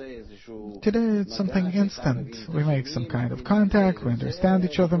 Today, it's something instant. We make some kind of contact, we understand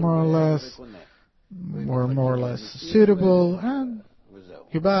each other more or less, we're more or less suitable, and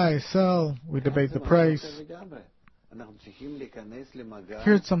you buy, sell, we debate the price.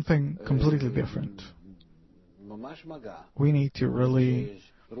 Here it's something completely different. We need to really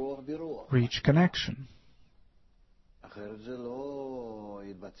reach connection.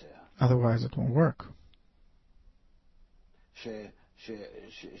 Otherwise it won't work.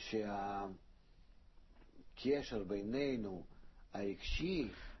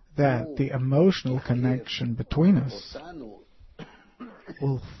 That the emotional connection between us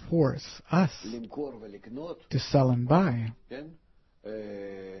will force us to sell and buy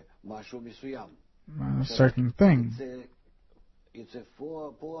a certain thing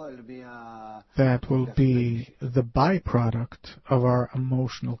that will be the byproduct of our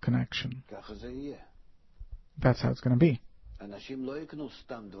emotional connection. That's how it's going to be.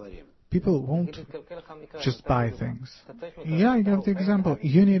 People won't just buy things. Yeah, I give the example.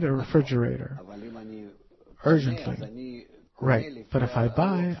 You need a refrigerator urgently. Right, but if I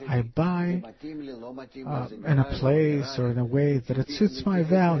buy in a place or in a way that it suits my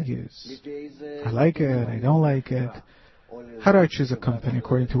values. I like it, I don't like it. How do I choose a company?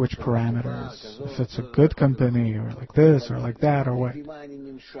 According to which parameters? If it's a good company, or like this, or like that, or what?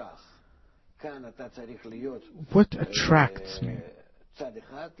 What attracts me?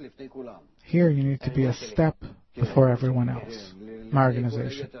 Here you need to be a step before everyone else. My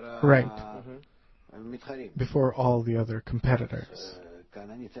organization. Right. Before all the other competitors.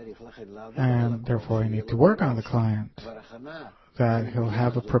 And therefore I need to work on the client. That he'll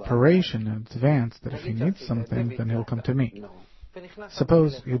have a preparation in advance, that if he needs something, then he'll come to me.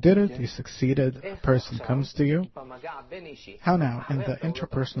 Suppose you did it, you succeeded, a person comes to you. How now, in the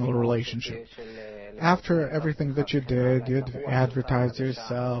interpersonal relationship? After everything that you did, you advertised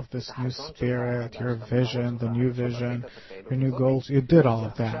yourself, this new spirit, your vision, the new vision, your new goals, you did all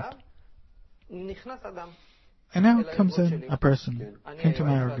of that. And now comes in a person into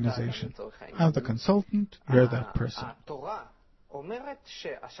my organization. I'm the consultant, you're that person.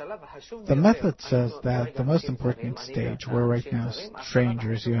 The method says that the most important stage, we're right now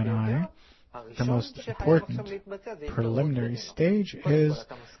strangers, you and I, the most important preliminary stage is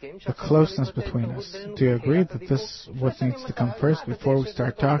the closeness between us. Do you agree that this is what needs to come first before we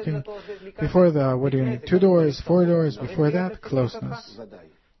start talking? Before the, what do you need, 2 doors, 4 doors, before that, closeness.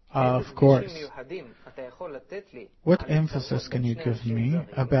 Of course. What emphasis can you give me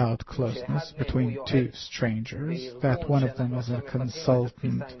about closeness between 2 strangers, that one of them is a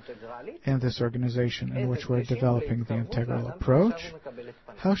consultant in this organization in which we're developing the integral approach?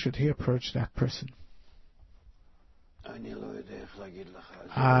 How should he approach that person?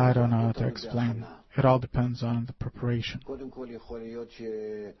 I don't know how to explain. It all depends on the preparation.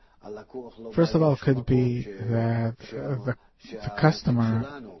 First of all, it could be that the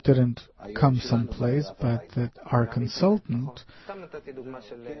customer didn't come someplace, but that our consultant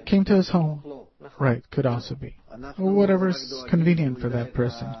came to his home. Right, could also be. Whatever's convenient for that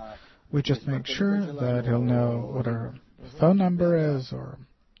person. We just make sure that he'll know what our phone number is or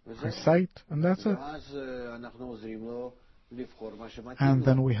our site, and that's it. And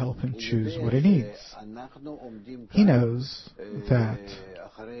then we help him choose what he needs. He knows that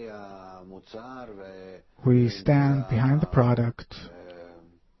we stand behind the product.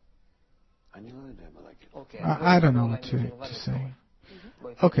 I don't know what to say.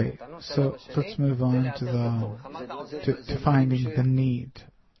 Okay, so let's move on to finding the need.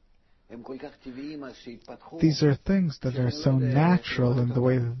 These are things that are so natural in the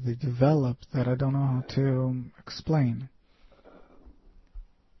way that they develop that I don't know how to explain.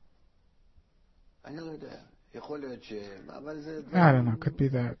 I don't know, could be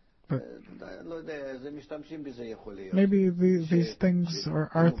that. But maybe these things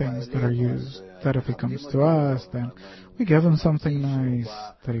are things that are used, that if he comes to us, then we give him something nice,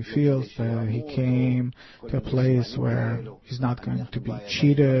 that he feels that he came to a place where he's not going to be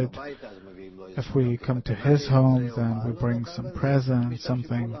cheated. If we come to his home, then we bring some present,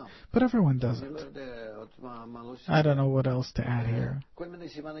 something. But everyone does it. I don't know what else to add here.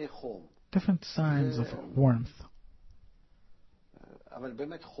 Different signs of warmth.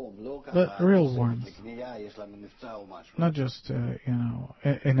 But real warmth. Not just,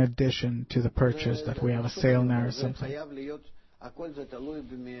 in addition to the purchase that we have a sale now or something.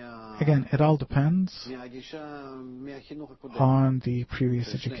 Again, it all depends on the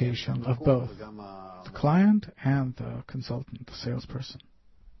previous education of both the client and the consultant, the salesperson.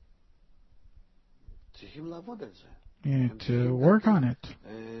 You need to work on it.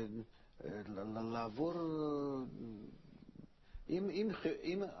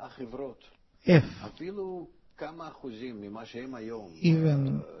 If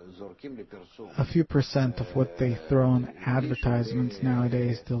even a few percent of what they throw on advertisements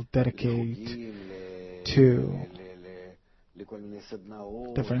nowadays they'll dedicate to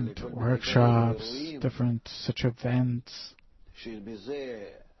different workshops, different such events,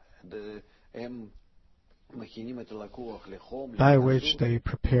 by which they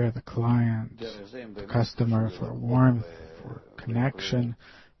prepare the client, the customer, for warmth, for connection.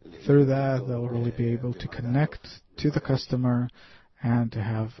 Through that, they'll really be able to connect to the customer and to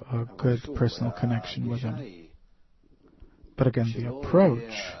have a good personal connection with him. But again, the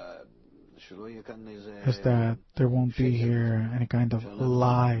approach is that there won't be here any kind of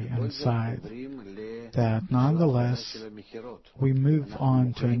lie inside. That nonetheless, we move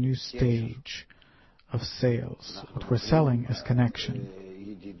on to a new stage of sales. What we're selling is connection,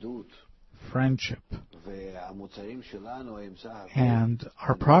 friendship, and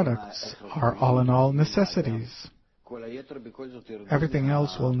our products are all in all necessities. Everything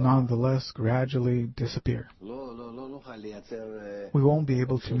else will nonetheless gradually disappear. We won't be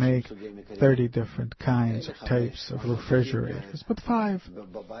able to make 30 different kinds or types of refrigerators, but 5.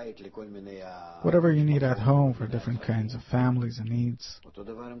 Whatever you need at home for different kinds of families and needs.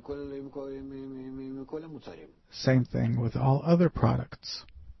 Same thing with all other products.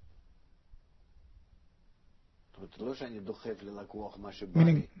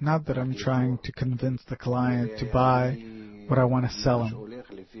 Meaning, not that I'm trying to convince the client to buy what I want to sell him,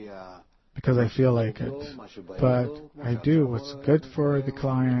 because I feel like it, but I do what's good for the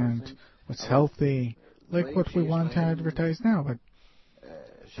client, what's healthy, like what we want to advertise now, but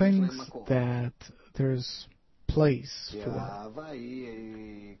things that there's place for.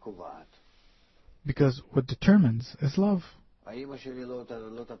 Because what determines is love.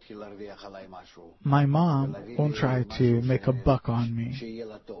 My mom won't try to make a buck on me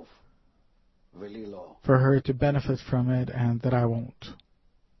for her to benefit from it and that I won't,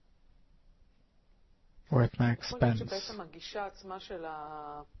 or at my expense.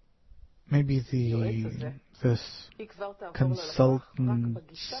 Maybe this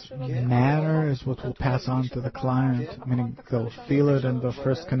consultant's manner is what will pass on to the client, meaning they'll feel it in the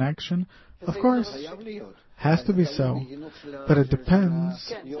first connection. Of course, has to be so, but it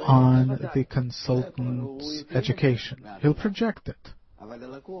depends on the consultant's education. He'll project it.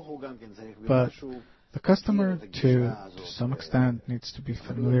 But the customer, to some extent, needs to be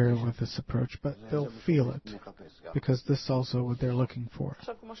familiar with this approach, but they'll feel it, because this is also what they're looking for.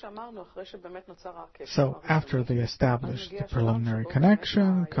 So after they establish the preliminary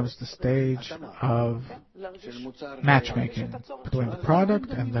connection, comes the stage of matchmaking between the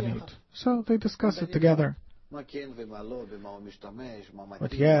product and the need. So they discuss it together. What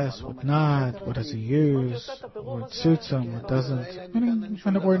yes, what not, what does he use, what suits him, what doesn't. Meaning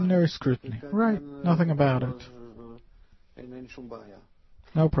an ordinary scrutiny. Right, nothing about it.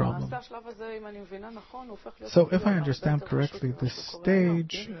 No problem. So if I understand correctly, this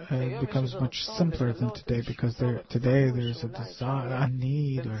stage becomes much simpler than today, because today there's a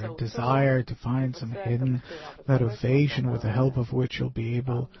need or a desire to find some hidden motivation with the help of which you'll be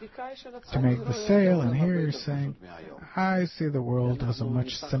able to make the sale. And here you're saying, I see the world as a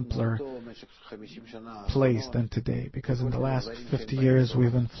much simpler place than today, because in the last 50 years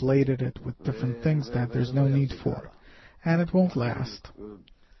we've inflated it with different things that there's no need for. And it won't last.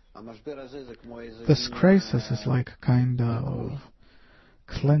 This crisis is like a kind of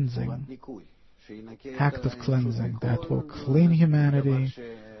cleansing, act of cleansing that will clean humanity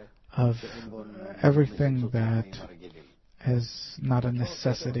of everything that is not a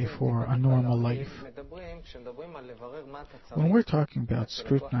necessity for a normal life. When we're talking about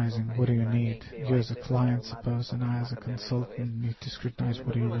scrutinizing what do you need, you as a client, suppose, and I as a consultant need to scrutinize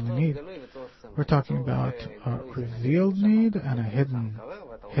what do you really need. We're talking about a revealed need and a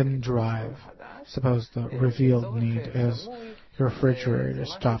hidden drive. Suppose the revealed need is your refrigerator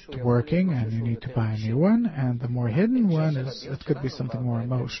stopped working and you need to buy a new one, and the more hidden one is it could be something more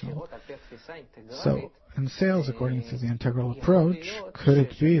emotional. So in sales, according to the integral approach, could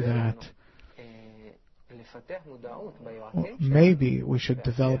it be that maybe we should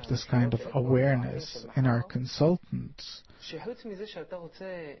develop this kind of awareness in our consultants,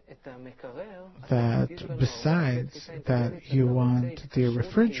 that besides that you want the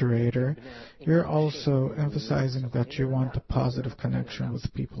refrigerator, you're also emphasizing that you want a positive connection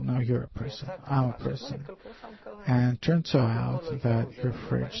with people. Now you're a person, I'm a person, and it turns out that your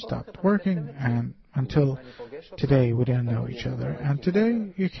fridge stopped working, and until today we didn't know each other, and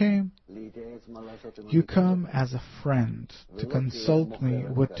today you come as a friend to consult me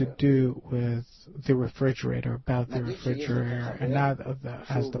what to do with the refrigerator, about the refrigerator, and not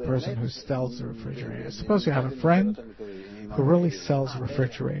as the person who sells the refrigerator. Suppose you have a friend who really sells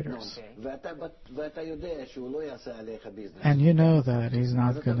refrigerators, and you know that he's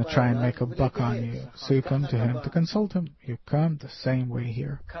not going to try and make a buck on you, so you come to him to consult him. You come the same way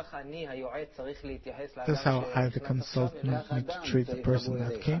here. That's how I, the consultant, need to treat the person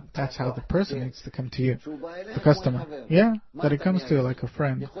that came. That's how the person needs to come to you, the customer. Yeah, that he comes to you like a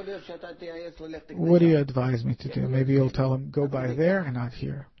friend. What do you advise me to do? Maybe you'll tell him, go by there and not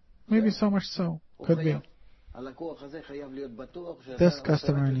here. Maybe so much so. Could be. This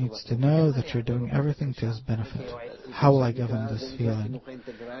customer needs to know that you're doing everything to his benefit. How will I give him this feeling?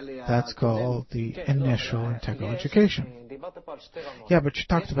 That's called the initial integral education. Yeah, but you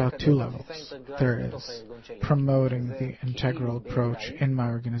talked about two levels. There is promoting the integral approach in my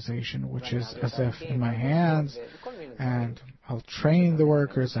organization, which is as if in my hands, and I'll train the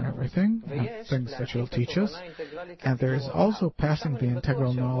workers and everything, and things that you'll teach us. And there is also passing the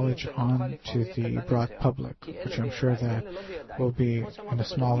integral knowledge on to the broad public, which I'm sure that will be in a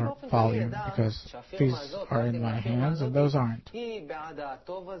smaller volume, because these are in my hands and those aren't.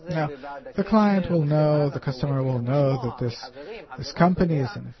 Now, the client will know, the customer will know that this company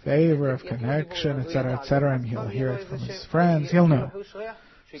is in favor of connection, etc., and he'll hear it from his friends. He'll know.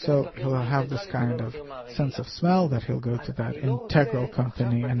 So he'll have this kind of sense of smell that he'll go to that integral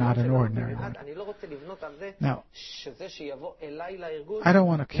company and not an ordinary one. Now, I don't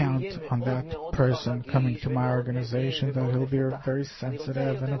want to count on that person coming to my organization that he'll be very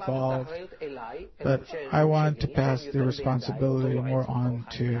sensitive and evolved, but I want to pass the responsibility more on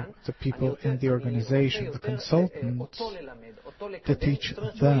to the people in the organization, the consultants, to teach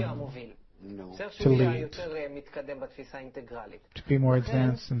them to lead, to be more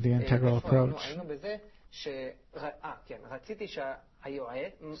advanced in the integral approach.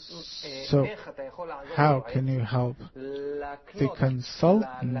 So, how can you help the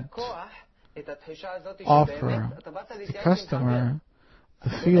consultant offer the customer the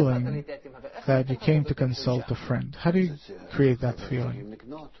feeling that you came to consult a friend? How do you create that feeling?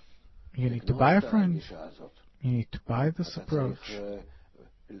 You need to buy a friend. You need to buy this approach.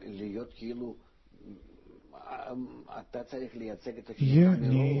 You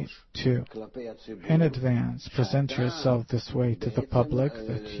need to, in advance, present yourself this way to the public,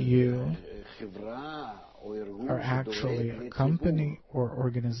 that you are actually a company or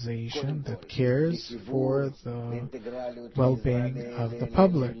organization that cares for the well-being of the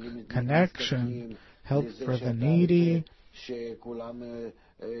public. Connection, help for the needy,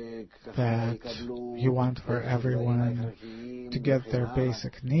 that you want for everyone to get their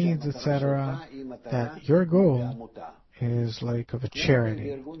basic needs, etc., that your goal is like of a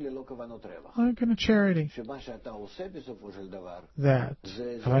charity. Like in a charity. That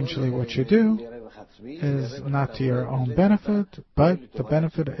eventually what you do is not to your own benefit, but the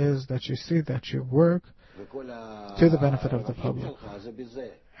benefit is that you see that you work to the benefit of the public.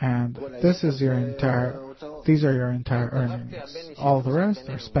 And these are your entire earnings. All the rest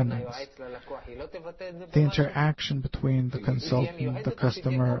are spendings. The interaction between the consultant and the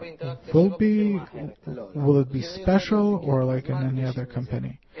customer will it be special or like in any other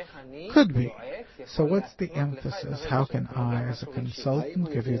company? Could be. So what's the emphasis? How can I, as a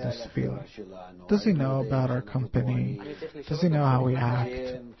consultant, give you this feeling? Does he know about our company? Does he know how we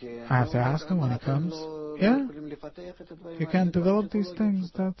act? I have to ask him when he comes. Yeah? You can't develop these things.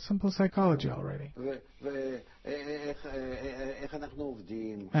 That's simple psychology already.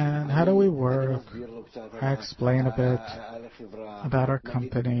 And how do we work? I explain a bit about our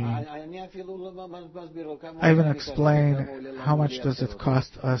company. I even explain how much does it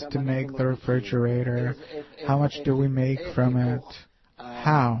cost us to make the refrigerator, how much do we make from it,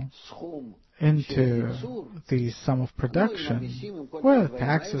 how, into the sum of production, with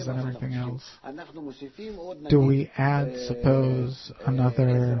taxes and everything else. Do we add, suppose,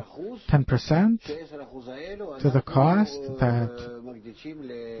 another 10% to the cost that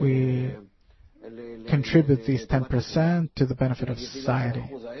we contribute these 10% to the benefit of society?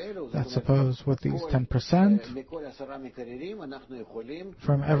 Let's suppose with these 10%,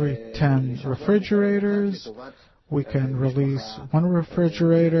 from every 10 refrigerators, we can release one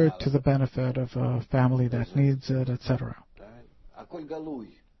refrigerator to the benefit of a family that needs it, etc.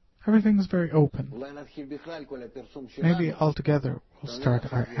 Everything is very open. Maybe altogether we'll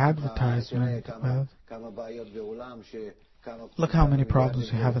start our advertisement with, look how many problems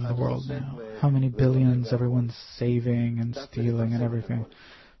we have in the world now, how many billions everyone's saving and stealing and everything,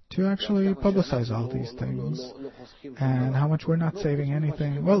 to actually publicize all these things, and how much we're not saving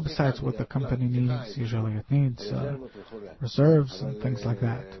anything, well, besides what the company needs. Usually it needs reserves and things like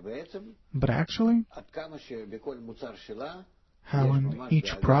that. But actually, how in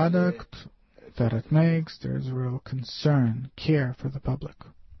each product that it makes, there's real concern, care for the public.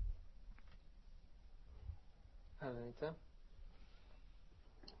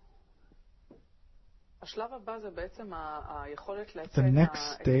 The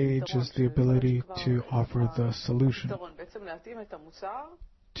next stage is the ability to offer the solution,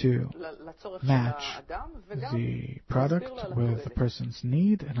 to match the product with the person's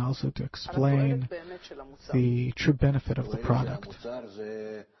need, and also to explain the true benefit of the product.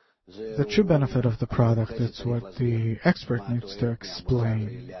 The true benefit of the product is what the expert needs to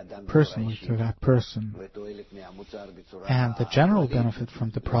explain personally to that person. And the general benefit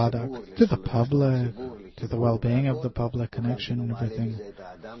from the product to the public, to the well-being of the public, connection and everything,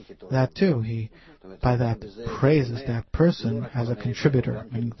 that too, he by that praises that person as a contributor,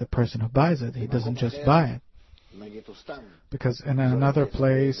 meaning the person who buys it, he doesn't just buy it. Because in another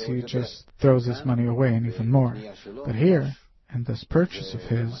place he just throws his money away and even more. But here, in this purchase of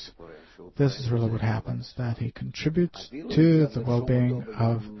his, this is really what happens, that he contributes to the well-being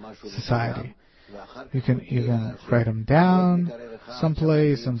of society. You can even write him down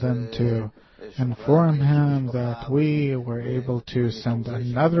someplace and then to inform him that we were able to send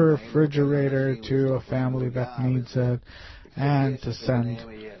another refrigerator to a family that needs it, and to send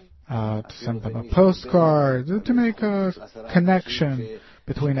them a postcard, to make a connection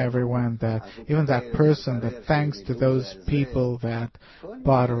between everyone, that even that person, that thanks to those people that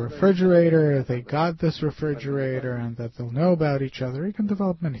bought a refrigerator, they got this refrigerator, and that they'll know about each other. You can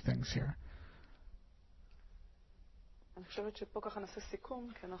develop many things here.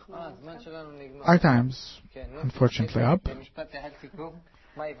 Our time's unfortunately up.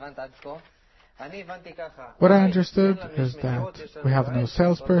 What I understood is that we have no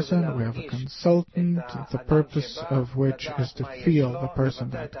salesperson, we have a consultant, the purpose of which is to feel the person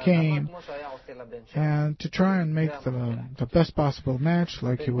that came and to try and make the best possible match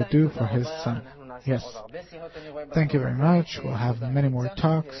like he would do for his son. Yes. Thank you very much. We'll have many more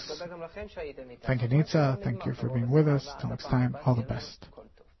talks. Thank you, Nitza. Thank you for being with us. Till next time, all the best.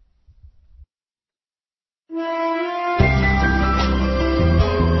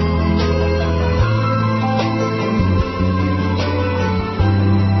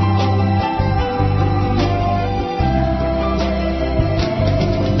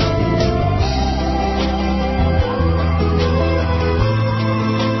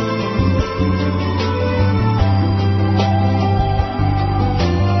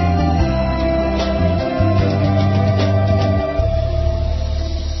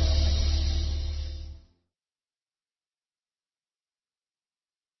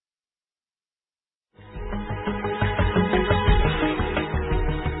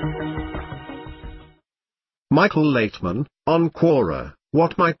 Michael Laitman, on Quora,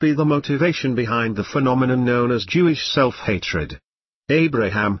 what might be the motivation behind the phenomenon known as Jewish self-hatred?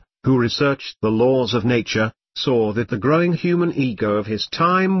 Abraham, who researched the laws of nature, saw that the growing human ego of his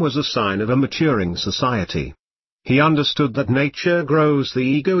time was a sign of a maturing society. He understood that nature grows the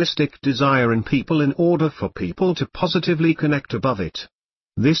egoistic desire in people in order for people to positively connect above it.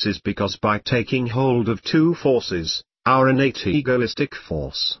 This is because by taking hold of two forces, our innate egoistic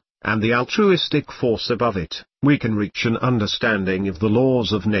force, and the altruistic force above it, we can reach an understanding of the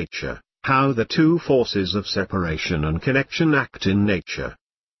laws of nature, how the two forces of separation and connection act in nature.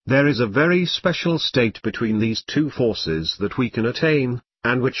 There is a very special state between these two forces that we can attain,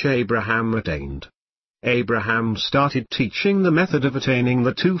 and which Abraham attained. Abraham started teaching the method of attaining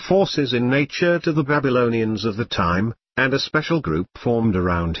the two forces in nature to the Babylonians of the time, and a special group formed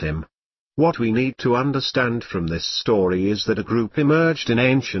around him. What we need to understand from this story is that a group emerged in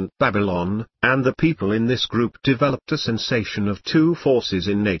ancient Babylon, and the people in this group developed a sensation of two forces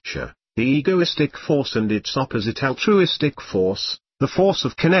in nature, the egoistic force and its opposite altruistic force, the force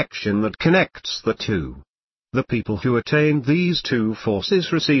of connection that connects the two. The people who attained these two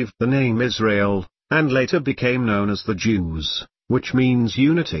forces received the name Israel, and later became known as the Jews, which means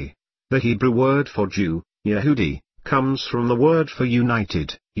unity. The Hebrew word for Jew, Yehudi, comes from the word for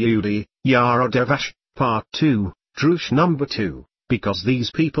united, Yehudi, Yarodevash, part 2, Drush number 2, because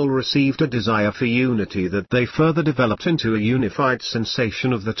these people received a desire for unity that they further developed into a unified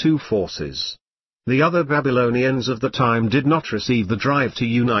sensation of the two forces. The other Babylonians of the time did not receive the drive to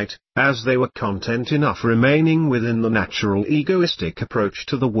unite, as they were content enough remaining within the natural egoistic approach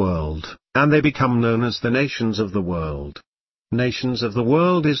to the world, and they become known as the nations of the world. Nations of the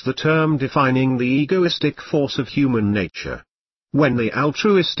world is the term defining the egoistic force of human nature. When the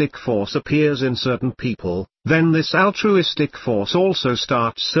altruistic force appears in certain people, then this altruistic force also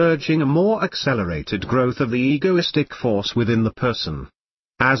starts surging a more accelerated growth of the egoistic force within the person.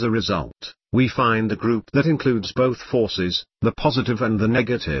 As a result, we find a group that includes both forces, the positive and the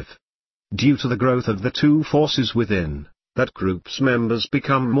negative. Due to the growth of the two forces within, that group's members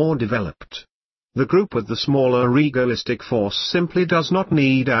become more developed. The group with the smaller egoistic force simply does not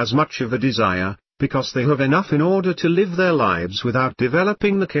need as much of a desire, because they have enough in order to live their lives without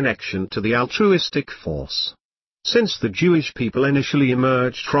developing the connection to the altruistic force. Since the Jewish people initially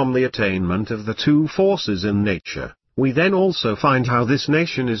emerged from the attainment of the two forces in nature, we then also find how this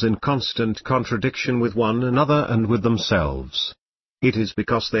nation is in constant contradiction with one another and with themselves. It is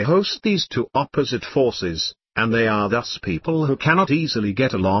because they host these two opposite forces, and they are thus people who cannot easily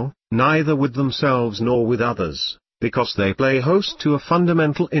get along, neither with themselves nor with others, because they play host to a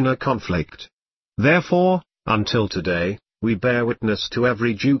fundamental inner conflict. Therefore, until today, we bear witness to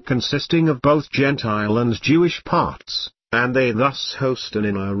every Jew consisting of both Gentile and Jewish parts, and they thus host an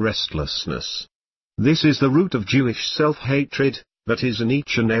inner restlessness. This is the root of Jewish self-hatred, that is in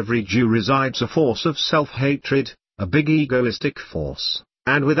each and every Jew resides a force of self-hatred, a big egoistic force,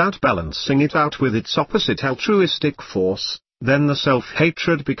 and without balancing it out with its opposite altruistic force, then the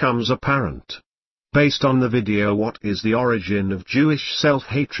self-hatred becomes apparent. Based on the video What is the origin of Jewish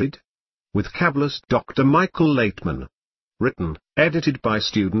self-hatred? With Kabbalist Dr. Michael Laitman. Written, edited by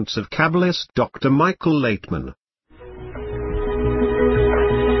students of Kabbalist Dr. Michael Laitman.